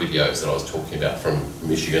educational videos that I was talking about from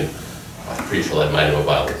Michigan, I'm pretty sure they've made them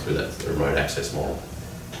available through that remote access model.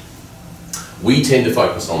 We tend to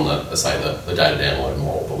focus on the data download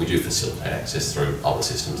model, but we do facilitate access through other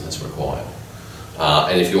systems as required.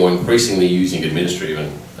 And if you're increasingly using administrative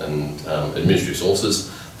and administrative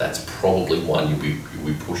sources, that's probably one you'll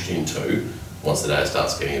be pushed into once the data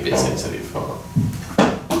starts getting a bit sensitive.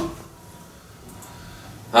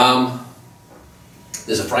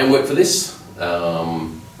 There's a framework for this.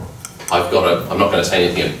 I'm not going to say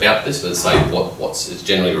anything about this, but say it's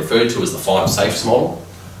generally referred to as the 5 safes model.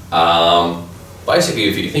 Basically,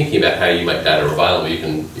 if you're thinking about how you make data available, you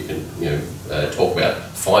can talk about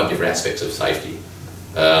 5 different aspects of safety.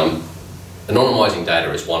 Anonymising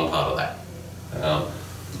data is one part of that.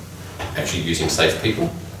 Actually using safe people,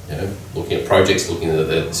 looking at projects, looking at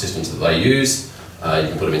the systems that they use. You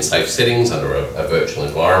can put them in safe settings under a virtual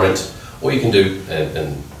environment, or you can do,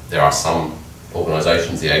 and there are some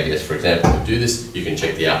organisations, the ABS for example, who do this. You can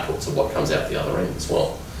check the outputs of what comes out the other end as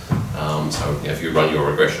well. So if you run your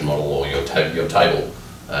regression model or your table,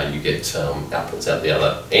 you get outputs out the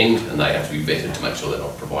other end, and they have to be vetted to make sure they're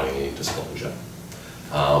not providing any disclosure.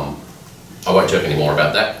 I won't talk any more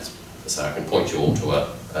about that, so I can point you all to a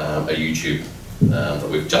YouTube that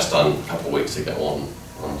we've just done a couple of weeks ago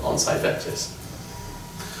on safe access.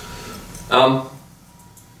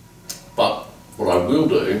 But what I will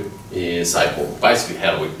do is say, well, basically,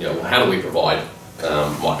 how do we provide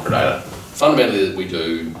microdata? Fundamentally, we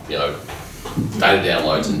do data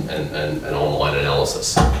downloads and online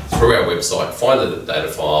analysis through our website. Find the data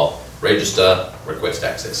file, register, request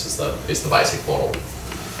access is the basic model.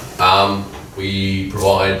 We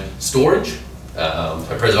provide storage,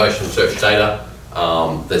 so preservation of search data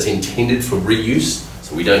that's intended for reuse.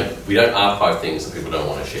 So we don't archive things that people don't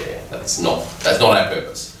want to share. That's not our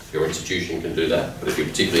purpose. Your institution can do that, but if you're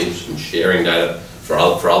particularly interested in sharing data for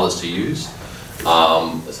others to use,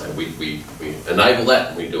 so we enable that,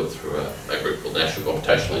 and we do it through a group called National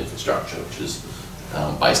Computational Infrastructure, which is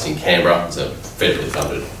based in Canberra. It's a federally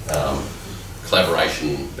funded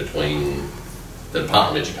collaboration between the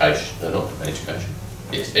Department of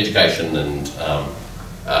Education and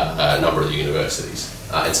a number of the universities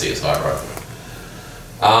and CSIRO.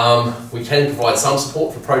 We can provide some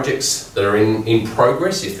support for projects that are in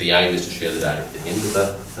progress if the aim is to share the data at the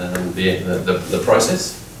end of the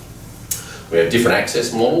process. We have different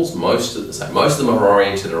access models. Most of them are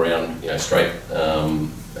oriented around straight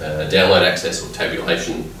download access or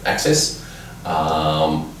tabulation access.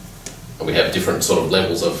 And we have different sort of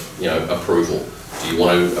levels of approval. Do you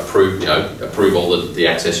want to approve all the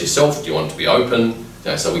access yourself? Do you want it to be open?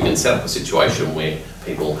 So we can set up a situation where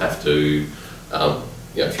people have to,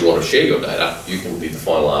 if you want to share your data, you can be the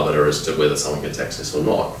final arbiter as to whether someone gets access or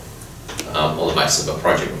not, on the basis of a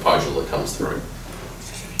project proposal that comes through.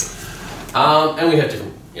 And we have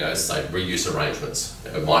different, as I say, reuse arrangements.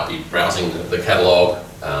 It might be browsing the catalogue.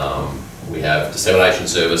 We have dissemination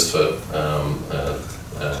service through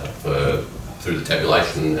the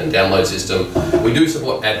tabulation and download system. We do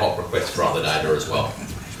support ad hoc requests for other data as well.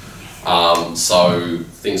 So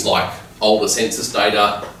things like older census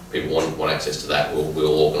data, people want access to that. We'll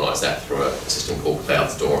organise that through a system called Cloud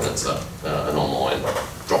Store, and it's an online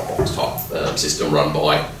Dropbox type system run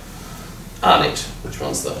by ARNet, which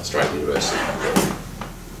runs the Australian University.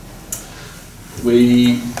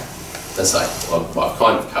 I've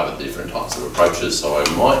kind of covered the different types of approaches, so I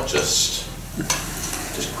might just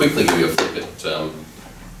quickly give you a flick at some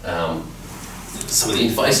of the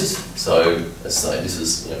interfaces. So let's say this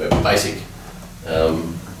is a basic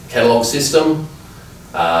catalogue system.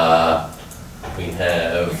 We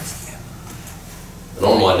have an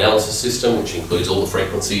online analysis system which includes all the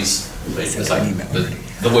frequencies.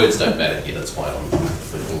 The words don't matter here, that's why I'm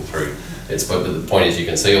flipping through. But the point is you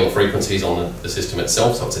can see all the frequencies on the system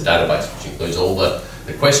itself, so it's a database which includes all the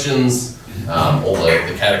questions, all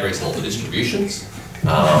the categories and all the distributions. You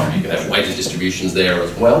can have weighted distributions there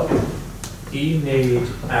as well. Do you need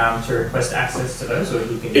to request access to those, or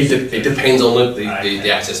you can? It depends on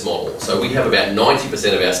the access model. So we have about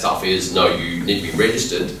 90% of our stuff is no, you need to be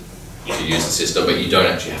registered to use the system, but you don't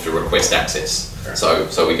actually have to request access. Sure.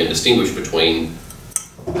 So we can distinguish between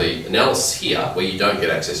the analysis here, where you don't get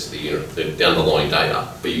access to the underlying data,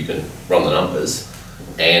 but you can run the numbers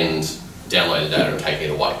and download the data and take it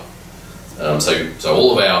away. So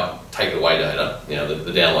all of our take it away data,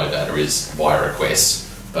 the download data is via request.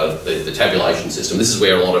 But the tabulation system, this is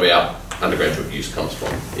where a lot of our undergraduate use comes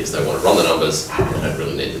from, is they want to run the numbers and don't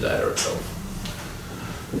really need the data itself.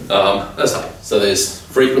 So there's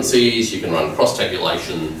frequencies, you can run cross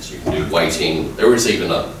tabulations, you can do weighting. There is even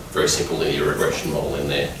a very simple linear regression model in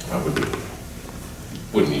there. I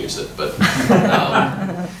wouldn't use it, but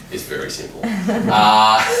it's very simple.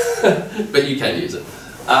 But you can use it.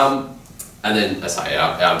 And then, as I say,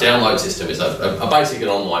 our download system is a basic and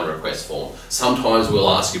online request form. Sometimes we'll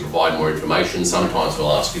ask you to provide more information, sometimes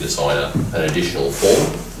we'll ask you to sign an additional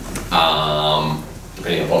form,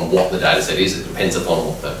 depending upon what the data set is. It depends upon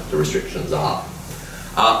what the restrictions are.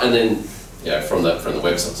 And then, from the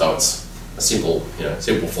website, so it's a simple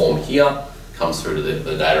form here, comes through to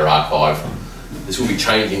the data archive. This will be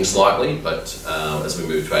changing slightly, but as we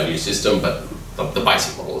move to our new system, but the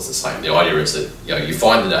basic model is the same. The idea is that you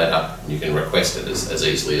find the data and you can request it as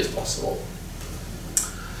easily as possible.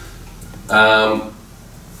 I'll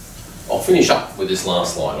finish up with this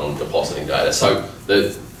last slide on depositing data. So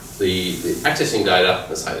the accessing data,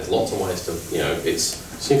 let's say there's lots of ways to, it's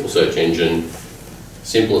simple search engine,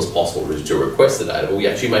 simple as possible to request the data, but we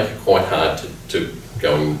actually make it quite hard to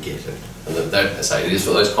go and get it. And that, I say, it is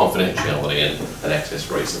for those confidentiality and access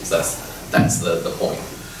reasons. That's the point.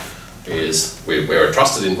 Is we're a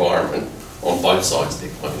trusted environment on both sides of the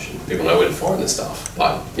equation. People know where to find this stuff,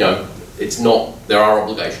 but it's not. There are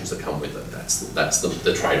obligations that come with it. That's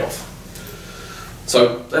the trade-off.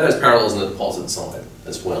 So that has parallels on the deposit side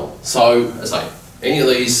as well. So as I say, any of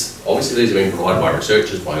these, obviously these have been provided by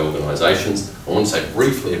researchers, by organisations. I want to say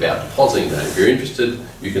briefly about depositing data. If you're interested,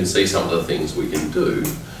 you can see some of the things we can do,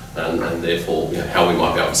 and therefore how we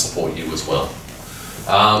might be able to support you as well.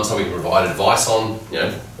 So we can provide advice on,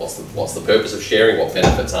 what's the purpose of sharing, what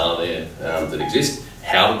benefits are there that exist,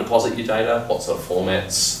 how to deposit your data, what sort of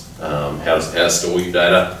formats, how to store your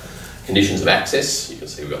data, conditions of access. You can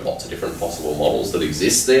see we've got lots of different possible models that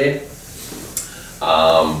exist there.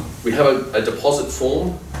 We have a deposit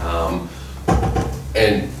form,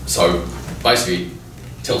 and so basically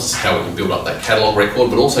it tells us how we can build up that catalogue record,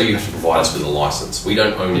 but also you have to provide us with a licence. We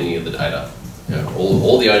don't own any of the data.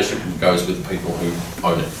 All the ownership goes with the people who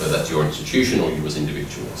own it, whether that's your institution or you as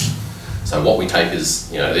individuals. So what we take is,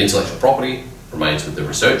 the intellectual property remains with the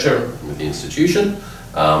researcher and with the institution.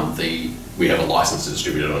 We have a license to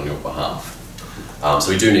distribute it on your behalf. So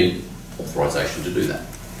we do need authorisation to do that.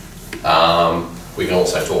 We can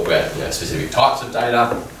also talk about specific types of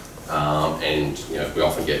data, and we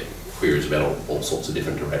often get queries about all sorts of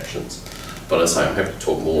different directions. But as I say, I'm happy to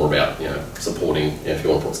talk more about supporting if you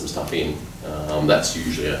want to put some stuff in. That's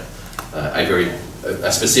usually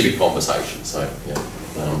a specific conversation. So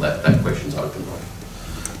that question's open.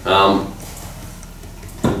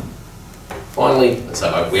 Finally,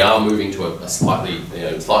 so we are moving to a slightly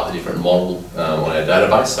different model on our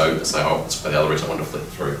database. So that's the other reason I want to flip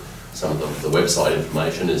through some of the website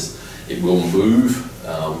information is it will move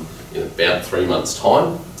in about 3 months'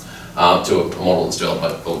 time to a model that's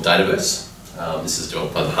developed called Dataverse. This is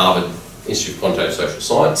developed by the Harvard Institute of Quantitative Social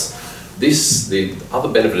Science. The other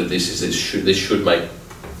benefit of this is this should make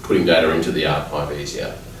putting data into the archive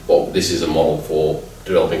easier. Well, this is a model for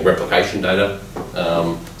developing replication data.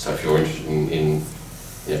 So if you're interested in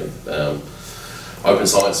open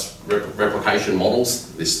science replication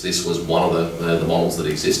models, this was one of the models that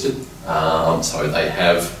existed. So they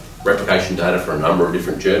have replication data for a number of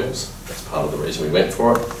different journals. That's part of the reason we went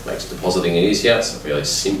for it. It makes depositing easier. It's a fairly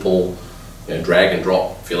simple, drag and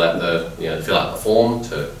drop, fill out the form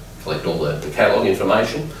to collect all the catalogue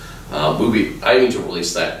information. We'll be aiming to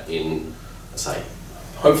release that in, say,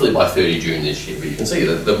 hopefully by 30 June this year. But you can see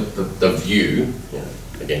that the view,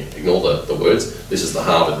 again, ignore the words, this is the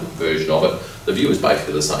Harvard version of it. The view is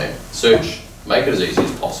basically the same. Search, make it as easy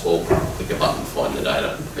as possible, click a button, find the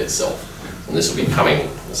data itself. And this will be coming,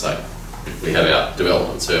 let's say, we have our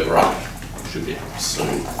development server up, should be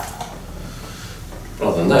soon.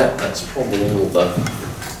 Other than that, that's probably all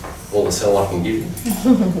the sell I can give you.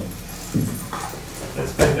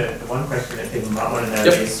 That's good. The one question that people might want to know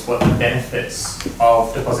is what the benefits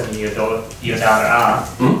of depositing your data are.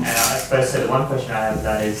 And I suppose so the one question I have with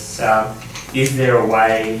that is there a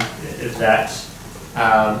way that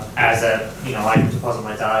as a, I can deposit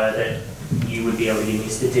my data that you would be able to give me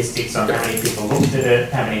statistics on how many people looked at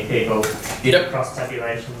it, how many people did cross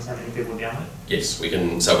tabulations, how many people downloaded? Yes, we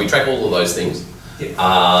can. So we track all of those things. It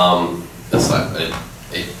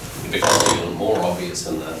becomes even more obvious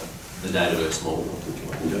in the Dataverse model. I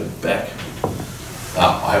think I can go back.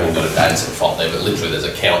 I haven't got a data set file there, but literally there's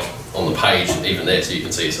a count on the page, even there, so you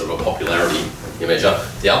can see sort of a popularity you measure.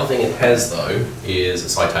 The other thing it has though is a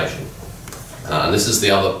citation, and this is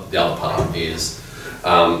the other part is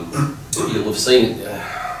you'll have seen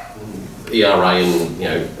ERA and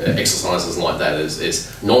exercises like that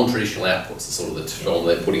is non-traditional outputs, the sort of the term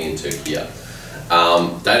they're putting into here.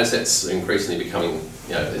 Data sets are increasingly becoming,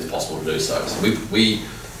 it's possible to do so. So we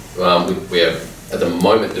are at the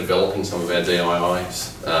moment developing some of our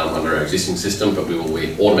DIIs under our existing system, but we will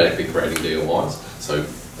be automatically creating DIIs. So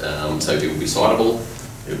it will be citable,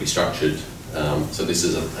 it will be structured. So this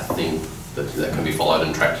is a thing that can be followed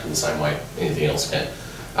and tracked in the same way anything else can.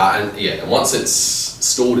 And once it's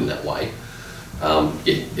stored in that way,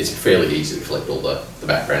 it's fairly easy to collect all the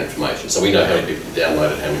background information. So we know how many people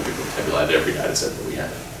downloaded, how many people tabulated every data set that we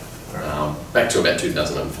have. Back to about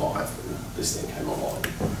 2005, this thing came online.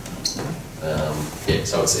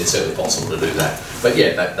 So it's certainly possible to do that. But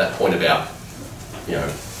that point about,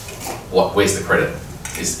 where's the credit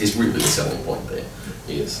is really the selling point there.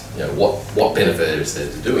 Is, what benefit is there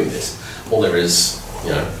to doing this? Well, there is,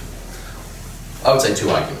 I would say two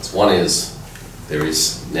arguments. One is there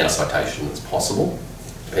is now citation that's possible.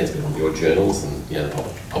 Depends a bit on your journals and the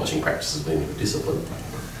publishing practices within your discipline.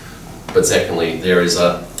 But secondly, there is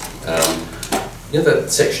that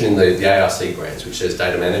section in the ARC grants which says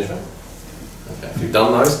data management. Okay, if you've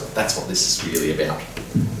done those, that's what this is really about.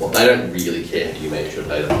 Well, they don't really care how you manage your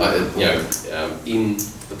data. In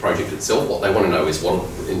the project itself, what they want to know is what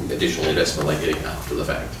additional investment they're getting after the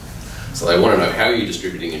fact. So they want to know how you're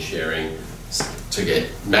distributing and sharing to get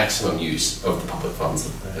maximum use of the public funds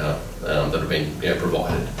that have been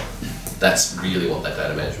provided. That's really what that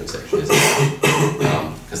data management section is.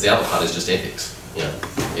 Because the other part is just ethics.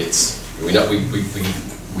 We know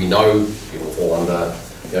people fall under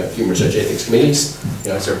human research ethics committees.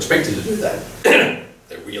 So they're expected to do that.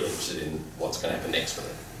 They're really interested in what's going to happen next for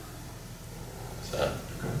them. So,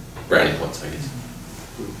 brownie points, I guess.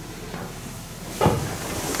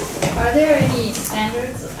 Are there any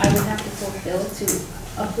standards I would have to fulfill to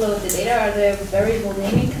upload the data? Are there variable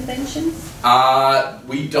naming conventions?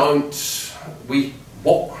 We don't.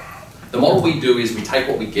 The model we do is we take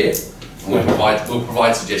what we get and we'll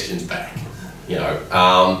provide suggestions back.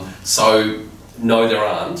 So no, there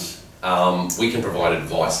aren't. We can provide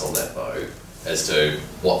advice on that though, as to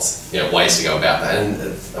what's ways to go about that.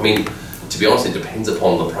 And I mean, to be honest, it depends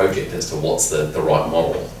upon the project as to what's the right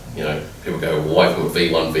model. People go, well, why from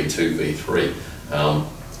V1, V2, V3?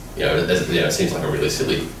 It seems like a really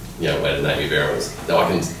silly way to name your variables. Now I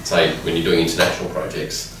can say when you're doing international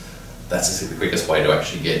projects, that's the quickest way to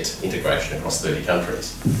actually get integration across 30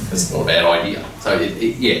 countries. It's not a bad idea. So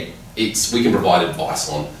we can provide advice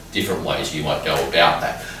on different ways you might go about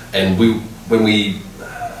that. And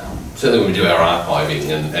certainly when we do our archiving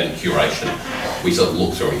and curation, we sort of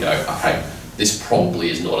look through and go, okay, this probably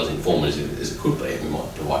is not as informative as it could be, and we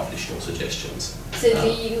might provide additional suggestions. So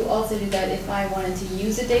do you also do that if I wanted to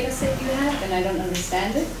use a data set you have and I don't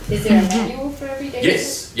understand it? Is there a manual for every data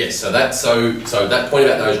set? Yes. So that point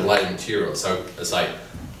about those related materials. So as I say,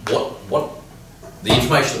 what the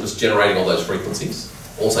information that was generating all those frequencies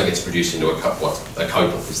also gets produced into a couplet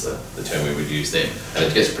is the term we would use there, and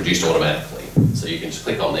it gets produced automatically. So you can just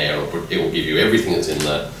click on there, and it will give you everything that's in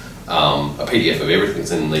a PDF of everything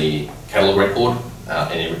that's in the catalogue record,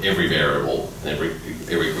 and every variable, and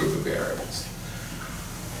every group of variables.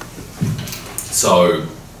 So,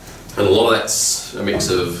 and a lot of that's a mix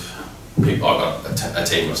of people. I've got a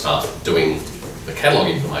team of staff doing the catalogue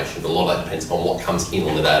information, but a lot of that depends upon what comes in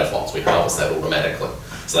on the data files. We harvest that automatically.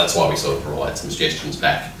 So that's why we sort of provide some suggestions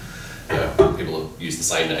back. People have used the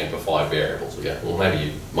same name for 5 variables. We go, well, maybe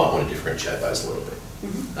you might want to differentiate those a little bit.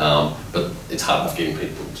 But it's hard enough getting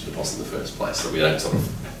people to deposit in the first place, so we don't sort of,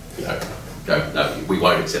 go, no, we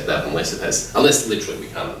won't accept that unless literally we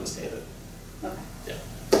can't understand it. Okay. Yeah.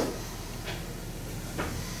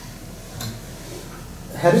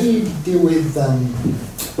 How do you deal with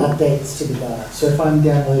updates to the data? So if I'm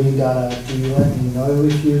downloading data, do you let me know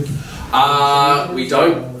if you've... We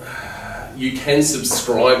don't. you can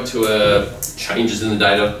subscribe to changes in the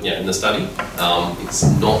data, in the study. It's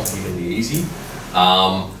not really easy.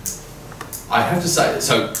 I have to say,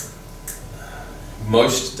 so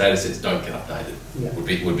most data sets don't get updated. Yeah.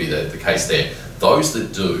 Would be the case there. Those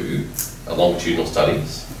that do are longitudinal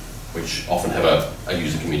studies, which often have a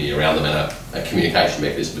user community around them and a communication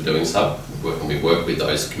mechanism for doing so. We work with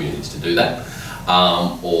those communities to do that,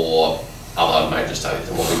 or other major studies.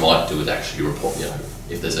 And what we might do is actually report,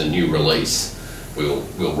 if there's a new release, we'll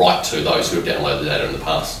write to those who have downloaded the data in the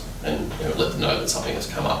past and let them know that something has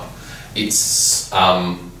come up. It's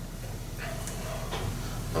I'm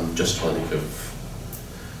just trying to think of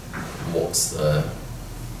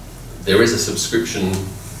there is a subscription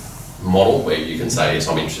model where you can say, yes,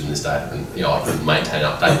 I'm interested in this data, and I can maintain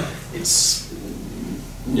an update. It's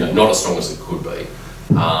not as strong as it could be,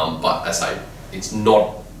 but as I say, it's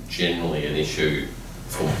not generally an issue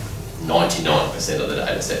for 99% of the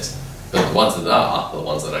data sets. But the ones that are the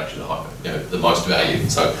ones that actually have the most value.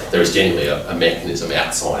 So there is generally a mechanism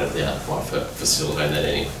outside of the archive for facilitating that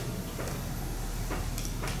anyway.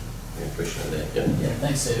 Question there. Yeah,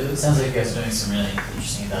 thanks, Steve. It sounds like you guys are doing some really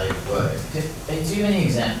interesting and valuable work. Do you have any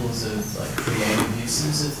examples of creative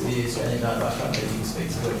uses of the Australian Data Archive that you can speak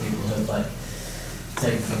to, where people have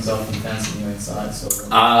taken things off and found some new insights?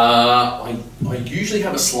 Or I usually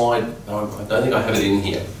have a slide. I don't think I have it in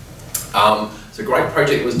here. It's a great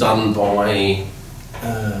project that was done by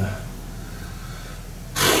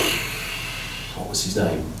what was his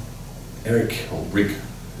name? Rick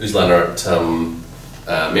Uslander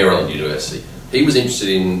at Maryland University. He was interested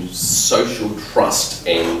in social trust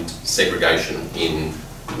and segregation in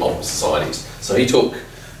multiple societies. So he took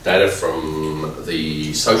data from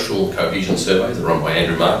the social cohesion surveys that are run by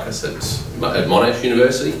Andrew Marcus at Monash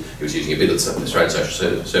University. He was using a bit of the Australian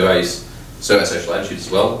social surveys, survey social attitudes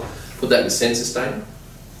as well. Put that in the census data.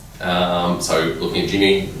 So looking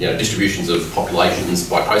at distributions of populations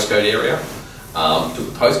by postcode area. Took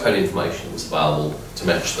the postcode information that was available to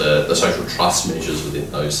match the social trust measures within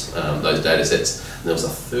those data sets. And there was a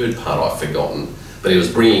third part I've forgotten, but it was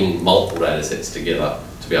bringing multiple data sets together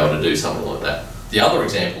to be able to do something like that. The other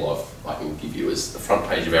example I can give you is the front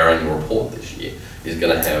page of our annual report this year is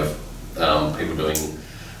going to have people doing,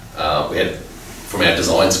 we had from our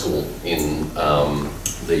design school in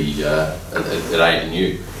at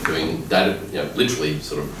ANU doing data, literally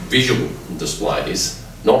sort of visual displays,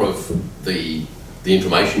 not of the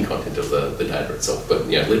information content of the data itself, but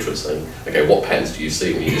literally saying, okay, what patterns do you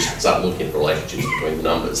see when you just start looking at the relationships between the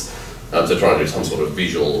numbers? So trying to do some sort of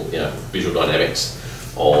visual dynamics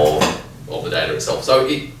of the data itself. So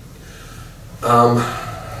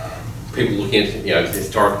people looking at the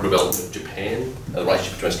historical development of Japan, the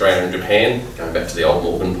relationship between Australia and Japan, going back to the old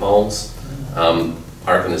Morgan polls.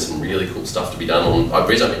 I reckon there's some really cool stuff to be done on. The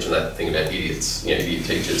reason I mentioned that thing about idiots, idiot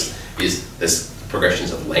teachers, is there's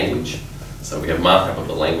progressions of language. So we have markup of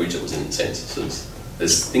the language that was in the censuses.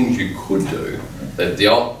 There's things you could do.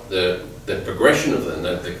 The progression of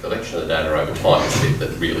the collection of the data over time is the bit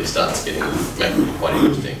that really starts getting quite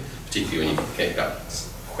interesting, particularly when you get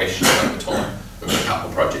questions over time. We've got a couple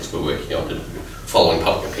of projects we're working on following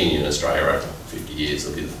public opinion in Australia over 50 years.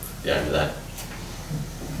 I'll give the aim of that.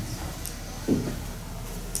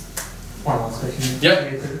 One last question. Yep.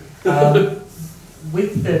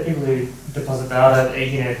 With the people who deposit data,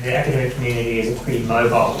 the academic community is a pretty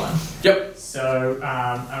mobile one. Yep. So,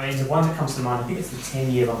 the one that comes to mind, I think it's the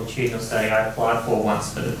 10-year longitudinal study I applied for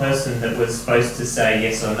once, but the person that was supposed to say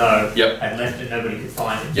yes or no had left and nobody could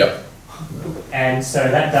find it. Yep. And so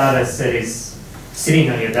that data set is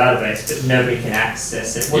sitting on your database, but nobody can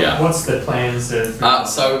access it. What's the plans of...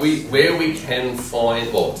 so where we can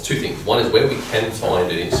find, well, two things. One is where we can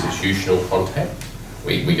find an institutional contact,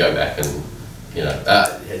 we go back and,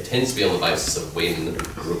 it tends to be on the basis of when the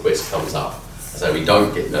request comes up. So we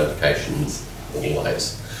don't get notifications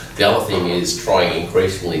always. The other thing is trying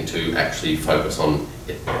increasingly to actually focus on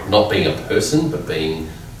it not being a person, but being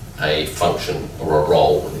a function or a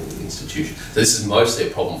role within the institution. So this is mostly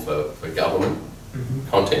a problem for government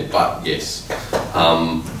content, but yes,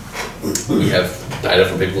 we have data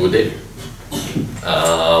from people who are dead.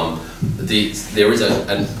 There is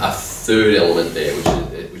a third element there,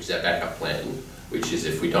 which is our backup plan, which is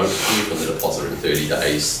if we don't hear from the depositor in 30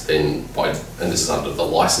 days, then and this is under the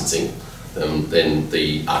licensing, then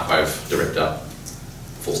the archive director,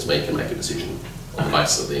 forced to me, can make a decision on the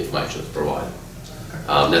basis of the information that's provided.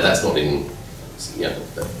 Now that's not in, in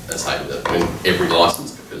every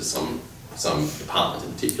license, because some departments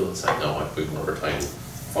in particular say no, we want to retain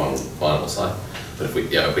final say. But if we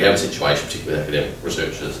have a situation, particularly with academic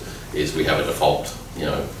researchers, is we have a default,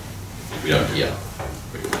 If we don't hear,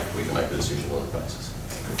 we can make a decision on that basis.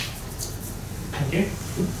 Thank you.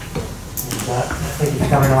 Thank you for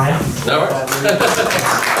coming away. No worries.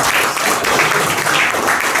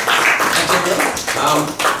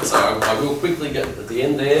 So I will quickly get at the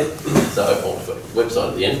end there. So I'll put the website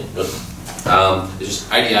at the end, but it's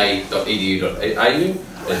just ada.edu.au,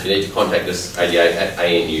 and if you need to contact us,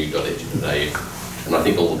 ada@anu.edu.au. And I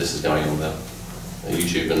think all of this is going on now.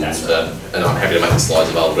 YouTube and I'm happy to make the slides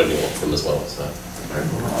available to anyone from them as well. So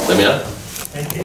let me know. Thank you.